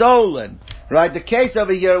was stolen, right? The case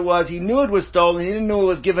over here was he knew it was stolen, he didn't know it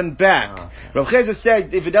was given back. Oh, okay. Rav Chisda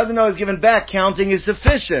said if he doesn't know it was given back, counting is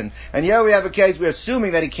sufficient. And here we have a case we're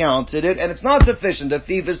assuming that he counted it, and it's not sufficient. The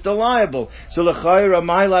thief is still liable. So l'chayra,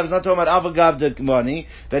 my life is not talking about avagav the money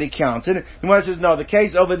that he counted. The Gemara says no. The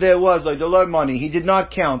case over there was like the low money. He did not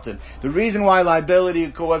count it. The reason why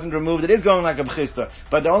liability wasn't removed, it is going like a b'chista,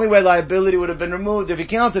 but the only way liability would have been removed if he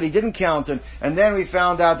counted, he didn't count it, and then we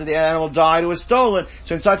found out that the animal died, it was stolen.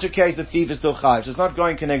 So in such a case, the thief is still chayiv. So it's not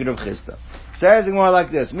going connected of Chisda. Says the Gemara like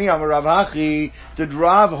this: Mi amar Rav Hachi, did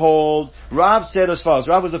Rav hold? Rav said as follows.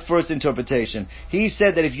 Rav was the first interpretation. He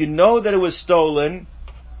said that if you know that it was stolen,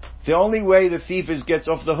 the only way the thief gets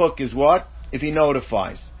off the hook is what? If he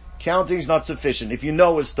notifies. Counting is not sufficient if you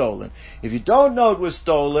know it was stolen. If you don't know it was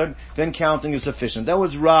stolen, then counting is sufficient. That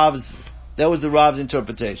was the Rav's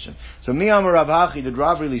interpretation. So mi amar Rav Hachi, did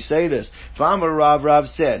Rav really say this? V'amar Rav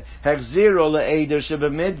said, Hechziro le'eder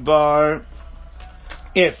shebamidbar.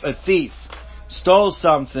 If a thief stole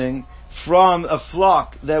something from a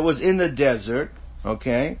flock that was in the desert,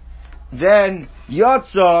 okay, then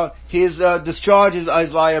Yotza, his discharge is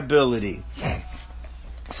liability.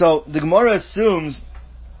 So the Gemara assumes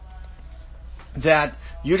that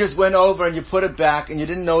you just went over and you put it back and you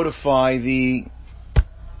didn't notify the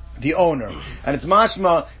owner. And it's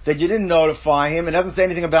mashma that you didn't notify him. It doesn't say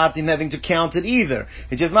anything about him having to count it either.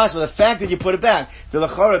 It's just mashma, the fact that you put it back. The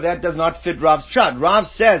lachora, that does not fit Rav's shot. Rav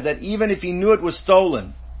says that even if he knew it was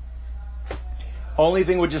stolen, only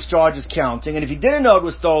thing would discharge is counting. And if he didn't know it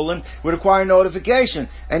was stolen, it would require notification.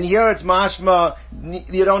 And here it's mashma,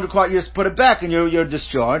 you don't require, you just put it back and you're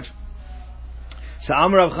discharged. So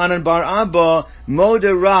Amar Rav Chanan bar Abba Mode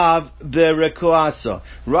Rav berekuasa.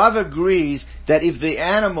 Rav agrees that if the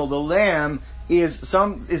animal, the lamb, is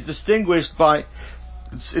distinguished by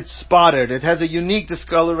it's spotted, it has a unique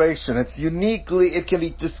discoloration.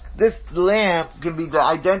 This lamb can be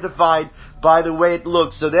identified by the way it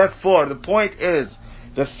looks. So therefore, the point is,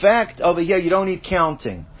 the fact over here you don't need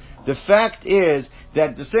counting. The fact is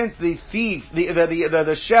that since the thief,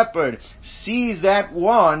 the shepherd sees that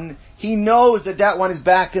one, he knows that one is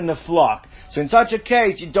back in the flock. So in such a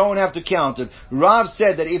case, you don't have to count it. Rav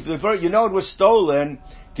said that if you know it was stolen,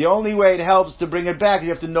 the only way it helps to bring it back is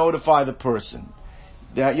you have to notify the person.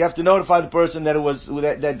 You have to notify the person that it was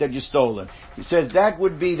that you stole it. He says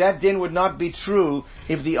that din would not be true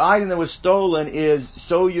if the item that was stolen is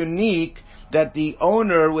so unique that the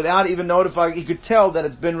owner, without even notifying, he could tell that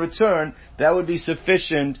it's been returned. That would be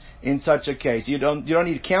sufficient in such a case. You don't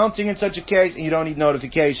need counting in such a case, and you don't need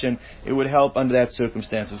notification. It would help under that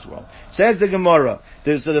circumstance as well. Says the Gemara.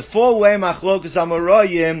 So the full way machlokas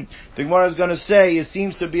amarayim, the Gemara is going to say, it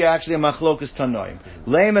seems to be actually a machlokas tanoim.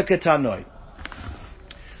 Lema ketanoim.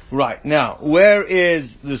 Right, now, where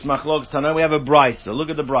is this machlokas tanoim? We have a brisa. Look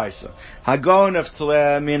at the brisa. Hagon of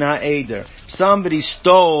tle min ha'eder. Somebody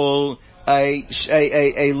stole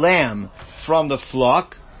a lamb from the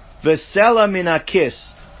flock, vesela min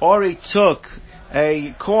hakis, or he took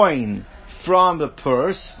a coin from the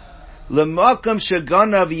purse, L'makam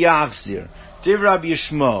sheganav yachzir. Div Rabbi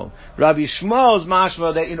Yishmael. Rabbi Yishmael's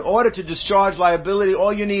mashma that in order to discharge liability,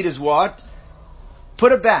 all you need is what?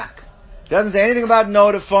 Put it back. Doesn't say anything about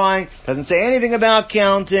notifying. Doesn't say anything about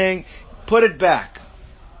counting. Put it back.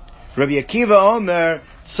 Rabbi Akiva Omer,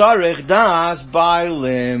 Tzarech das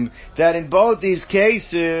bailim. That in both these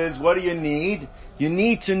cases, what do you need? You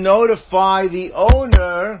need to notify the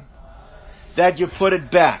owner that you put it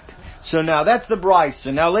back. So now that's the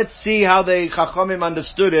Brisa. Now let's see how the Chachamim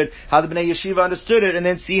understood it, how the Bnei Yeshiva understood it, and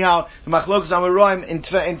then see how the Machlokas Amoraim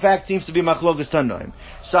in fact seems to be Machlokas Tanoim.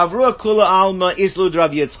 Savrua Kula Alma Islud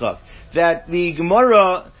Rabbi Yitzchak. That the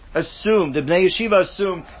Gemara assumed, the Bnei Yeshiva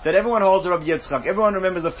assumed that everyone holds Rabbi Yitzchak. Everyone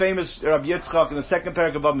remembers the famous Rabbi Yitzchak in the second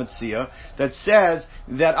parak of Bava Metzia that says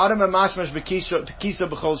that Adam Mashmash Bekisa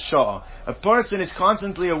B'chol Sha'ah. A person is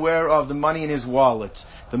constantly aware of the money in his wallet,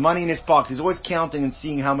 the money in his pocket. He's always counting and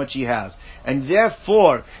seeing how much he has. And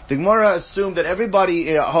therefore, the Gemara assumed that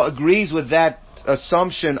everybody agrees with that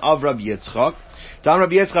assumption of Rabbi Yitzchak. A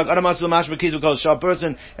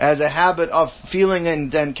person has a habit of feeling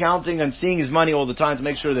and counting and seeing his money all the time to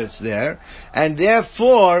make sure that it's there. And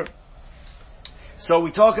therefore, so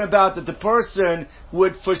we're talking about that the person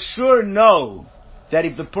would for sure know that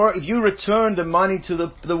if you return the money to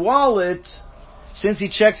the wallet, since he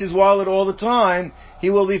checks his wallet all the time,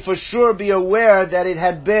 he will for sure be aware that it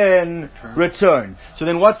had been returned. So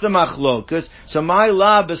then what's the machlokas? So my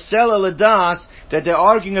la besela ladas, that they're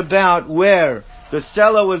arguing about where the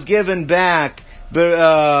seller was given back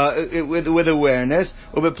with awareness,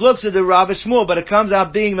 or bepluksa the Rav and Shmuel, but it comes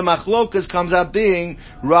out being the machlokas comes out being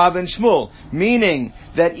Rav and Shmuel, meaning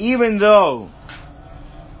that even though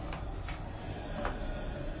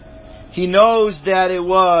he knows that it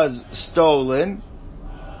was stolen,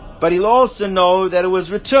 but he'll also know that it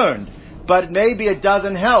was returned. But maybe it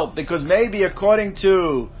doesn't help, because maybe according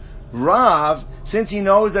to Rav, since he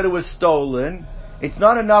knows that it was stolen, it's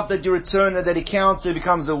not enough that you return it, that he counts it,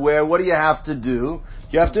 becomes aware. What do you have to do?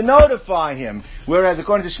 You have to notify him. Whereas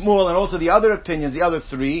according to Shmuel and also the other opinions, the other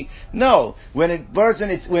three, no.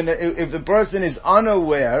 If the person is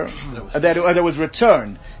unaware that it was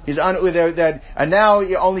returned, and now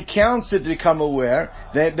he only counts it to become aware,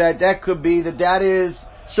 that could be that is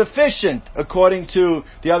sufficient according to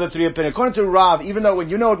the other three opinions. According to Rav, even though when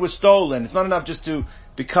you know it was stolen, it's not enough just to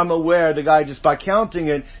become aware, the guy just by counting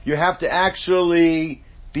it, you have to actually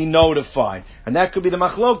be notified. And that could be the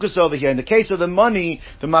machlokus over here. In the case of the money,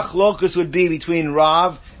 the machlokus would be between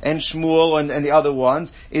Rav and Shmuel and the other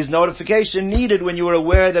ones, is notification needed when you were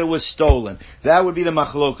aware that it was stolen. That would be the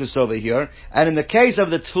machlokus over here. And in the case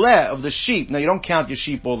of the tleh, of the sheep, now you don't count your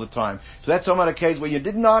sheep all the time. So that's talking about a case where you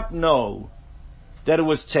did not know that it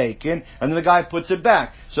was taken, and then the guy puts it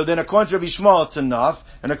back. So then according to Rabbi Shmuel, it's enough,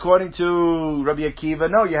 and according to Rabbi Akiva,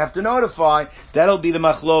 no, you have to notify. That'll be the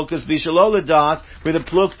machlokas b'shalol das, where the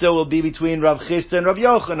plukta will be between Rav Chisda and Rav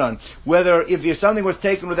Yochanan. Whether, if something was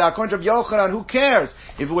taken without, according to Rav Yochanan, who cares?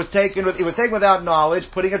 If it was taken without knowledge,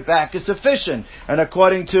 putting it back is sufficient. And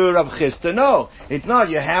according to Rav Chisda, no, it's not.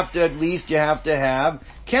 You have to have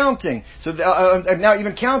counting. So now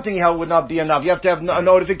even counting would not be enough. You have to have a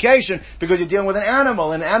notification because you're dealing with an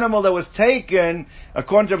animal that was taken.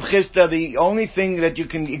 According to Chisda, the only thing that you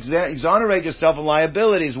can exonerate yourself of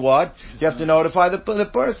liability is what? You have to notify the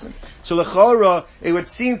person. So l'chora, it would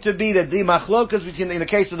seem to be that the machlokas in the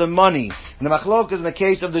case of the money, and the machlokas in the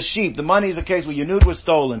case of the sheep. The money is a case where you knew it was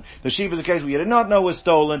stolen. The sheep is a case where you did not know it was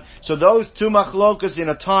stolen. So those two machlokas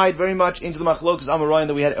are tied very much into the machlokas Amoraim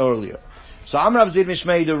that we had earlier. So Amrav Zid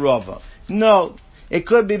Mishmei de Rava. No, it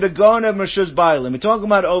could be Begon of Mershus Bailim. We're talking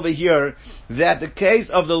about over here that the case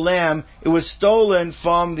of the lamb, it was stolen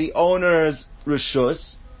from the owner's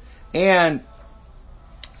Rishus, and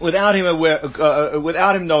without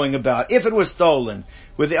him knowing about. If it was stolen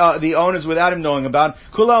with the owners without him knowing about,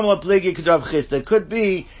 Kulam Lapligi Rav Chisda. It could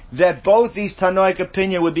be that both these Tanoic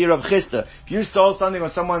opinion would be Rav Chisda. If you stole something from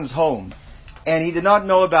someone's home, and he did not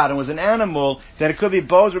know about it, was an animal, then it could be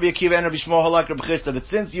both Rabbi Akiva and Rabbi Shmuel halak Rabbi Chisda, that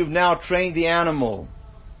since you've now trained the animal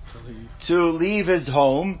to leave his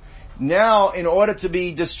home, now in order to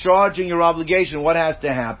be discharging your obligation, what has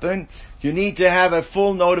to happen? You need to have a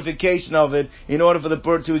full notification of it in order for the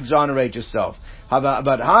bird to exonerate yourself.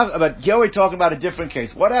 But here we're talking about a different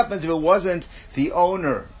case. What happens if it wasn't the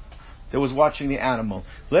owner that was watching the animal?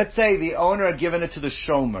 Let's say the owner had given it to the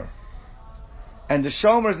shomer, and the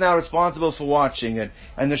shomer is now responsible for watching it.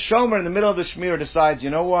 And the shomer in the middle of the shmir decides, you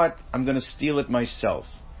know what, I'm going to steal it myself.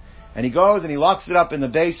 And he goes and he locks it up in the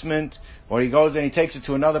basement, or he goes and he takes it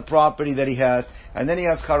to another property that he has, and then he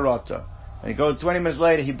has charota. And he goes 20 minutes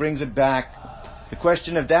later, he brings it back. The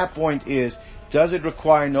question at that point is does it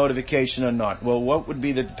require notification or not? Well, what would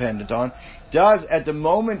be the dependent on? Does, at the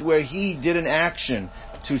moment where he did an action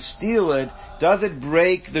to steal it, does it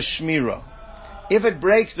break the shmirah? If it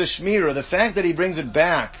breaks the shmirah, the fact that he brings it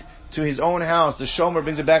back to his own house, the shomer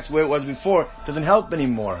brings it back to where it was before, doesn't help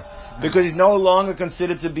anymore. Because he's no longer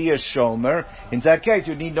considered to be a shomer. In that case,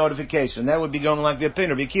 you'd need notification. That would be going like the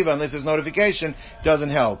opinion of Rabbi Akiva, unless there's notification, doesn't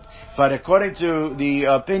help. But according to the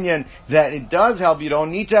opinion that it does help, you don't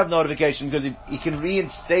need to have notification, because he can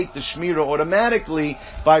reinstate the shmirah automatically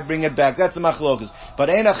by bringing it back. That's the machlokas. But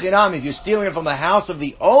if you're stealing it from the house of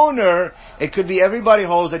the owner, it could be everybody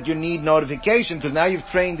holds that you need notification, because now you've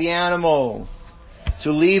trained the animal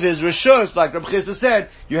to leave his reshus, like Rabbi Chisda said,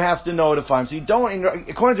 you have to notify him. So you don't,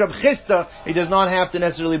 according to Rabbi Chisda, he does not have to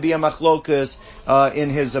necessarily be a machlokas in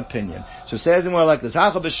his opinion. So it says more like this: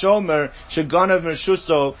 Hacha b'shomer sheganav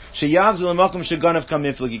mershuso sheyavzu l'makom sheganav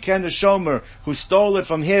kamiflagi. Can the shomer who stole it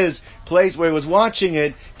from his place where he was watching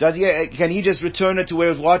it, can he just return it to where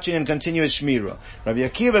he was watching and continue his shmirah? Rabbi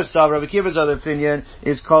Akiva's other opinion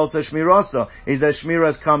is called shmirasa, is that shmirah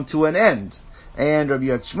has come to an end. And Rabbi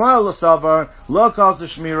Yishmael Lasavar lo calls the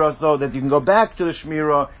shmirah, so that you can go back to the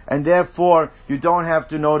shmirah, and therefore you don't have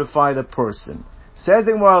to notify the person. Says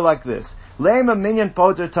the Gemara like this: Lema minyan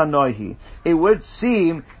poter tanoihi. It would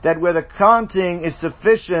seem that where the counting is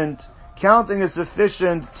sufficient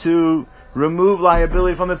to remove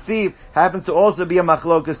liability from the thief, happens to also be a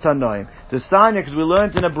machlokas tanoim. The sign, because we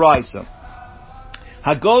learned in a brisa.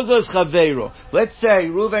 Hagozo is chaveiro. Let's say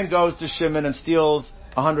Reuven goes to Shimon and steals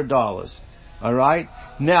 $100. All right.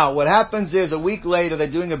 Now, what happens is a week later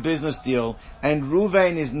they're doing a business deal, and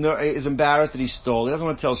Reuven is embarrassed that he stole. He doesn't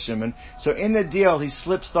want to tell Shimon. So in the deal, he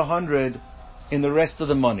slips the 100 in the rest of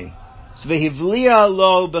the money. So vehivlia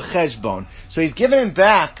lo becheshbon. So he's given him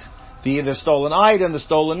back the stolen item, the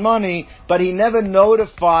stolen money, but he never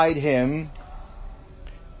notified him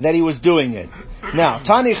that he was doing it. Now,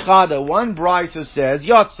 Tani Chada, one brisa says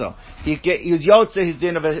Yotza. He was Yotza his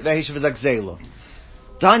din of Vehishav Zakzela.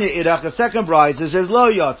 Tanya Irach, the second bride says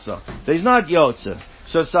Lo Yotza. That he's not Yotza.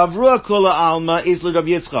 So Savrua Kula Alma is Rabbi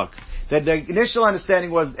Yitzchak. That the initial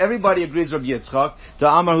understanding was everybody agrees with Rabbi Yitzchak, the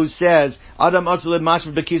Amar who says Adam Asulid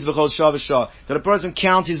Mashma Bekis V'chol Shah V'Shah, that a person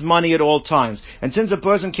counts his money at all times. And since a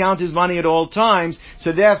person counts his money at all times,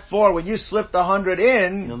 so therefore when you slip the 100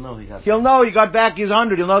 in, he'll know he got back his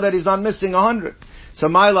 100. He'll know that he's not missing 100. So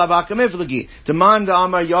my love akamiflagi. Demand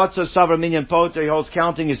amar yotza savar minyan poter, he holds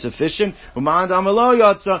counting is sufficient. Demand amar lo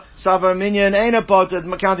yotza savar minyan eina poter,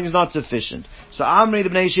 counting is not sufficient. So Amri the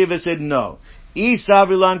Bnei Shiva said no. If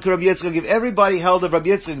everybody held of Rabbi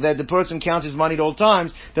Yitzchak that the person counts his money at all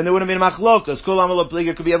times, then there wouldn't have been machlokas. Kol amal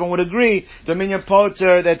obliga could be, everyone would agree, the minyan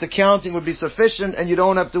poter, that the counting would be sufficient, and you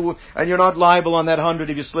don't have to, and you're not liable on that 100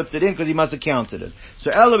 if you slipped it in, because he must have counted it.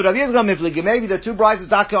 So Rabbi Yitzchak mifligi, maybe the two brides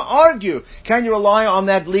that can argue, can you rely on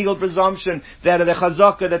that legal presumption that the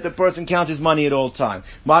chazaka, that the person counts his money at all times?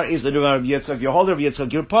 Mar is the Rabbi Yitzchak, if you hold Rabbi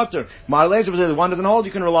Yitzchak, you're poter. Mar later, the one doesn't hold,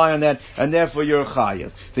 you can rely on that, and therefore you're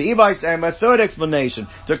chayav. The Ibai say, my third explanation.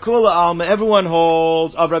 Takula Alma, everyone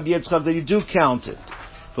holds of Rabbi Yitzchak that you do count it.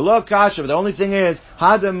 The only thing is,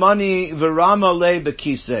 Hada money Virama le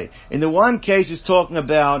bekise. In the one case, he's talking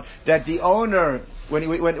about that the owner, when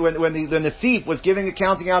the thief was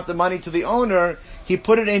counting out the money to the owner, he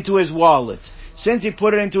put it into his wallet. Since he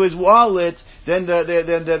put it into his wallet, then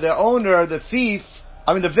the owner, the thief,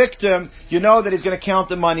 the victim, you know that he's going to count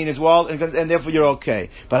the money in his wallet, and therefore you're okay.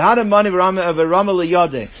 But how the money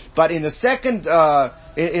v'rama. But in the second,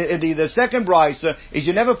 the second brisa is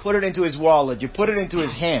you never put it into his wallet, you put it into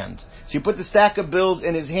his hand. So you put the stack of bills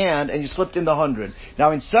in his hand, and you slipped in the 100.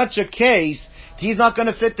 Now in such a case, he's not going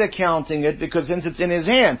to sit there counting it, because since it's in his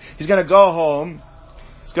hand, he's going to go home,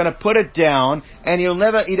 he's going to put it down, and he's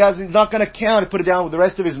not going to count, put it down with the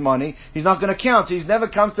rest of his money. He's not going to count. So he never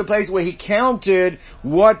comes to a place where he counted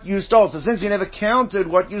what you stole. So since you never counted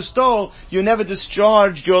what you stole, you never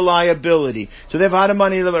discharged your liability. So they've had the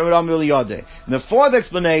money. And the fourth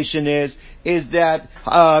explanation is that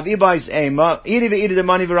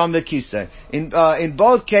in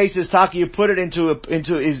both cases, Taki, you put it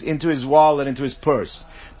into his wallet, into his purse.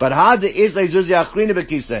 But in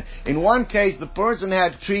one case, the person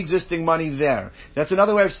had pre-existing money there. That's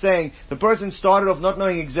another way of saying the person started off not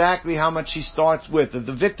knowing exactly how much he starts with.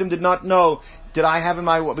 The victim did not know did I have in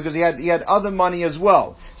my, because he had other money as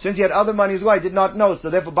well. Since he had other money as well, he did not know. So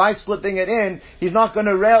therefore, by slipping it in, he's not going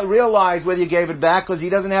to realize whether you gave it back, because he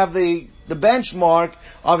doesn't have the benchmark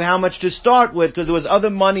of how much to start with, because there was other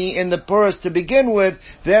money in the purse to begin with.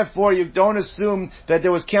 Therefore, you don't assume that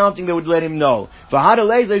there was counting that would let him know. One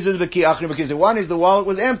is the wallet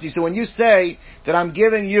was empty. So when you say that I'm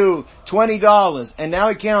giving you $20, and now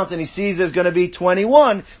he counts and he sees there's going to be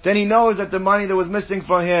 21, then he knows that the money that was missing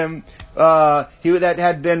from him, that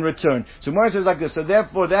had been returned. So Mordechai says like this. So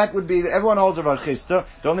therefore, that would be, everyone holds of Archista.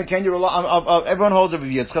 Don't think can you rely everyone holds of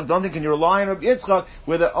Yitzchak. Don't think can you rely on Yitzchak,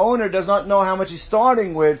 where the owner does not know how much he's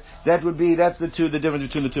starting with. That's the difference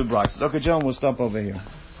between the two brachas. Okay, gentlemen, we'll stop over here.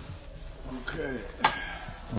 Okay.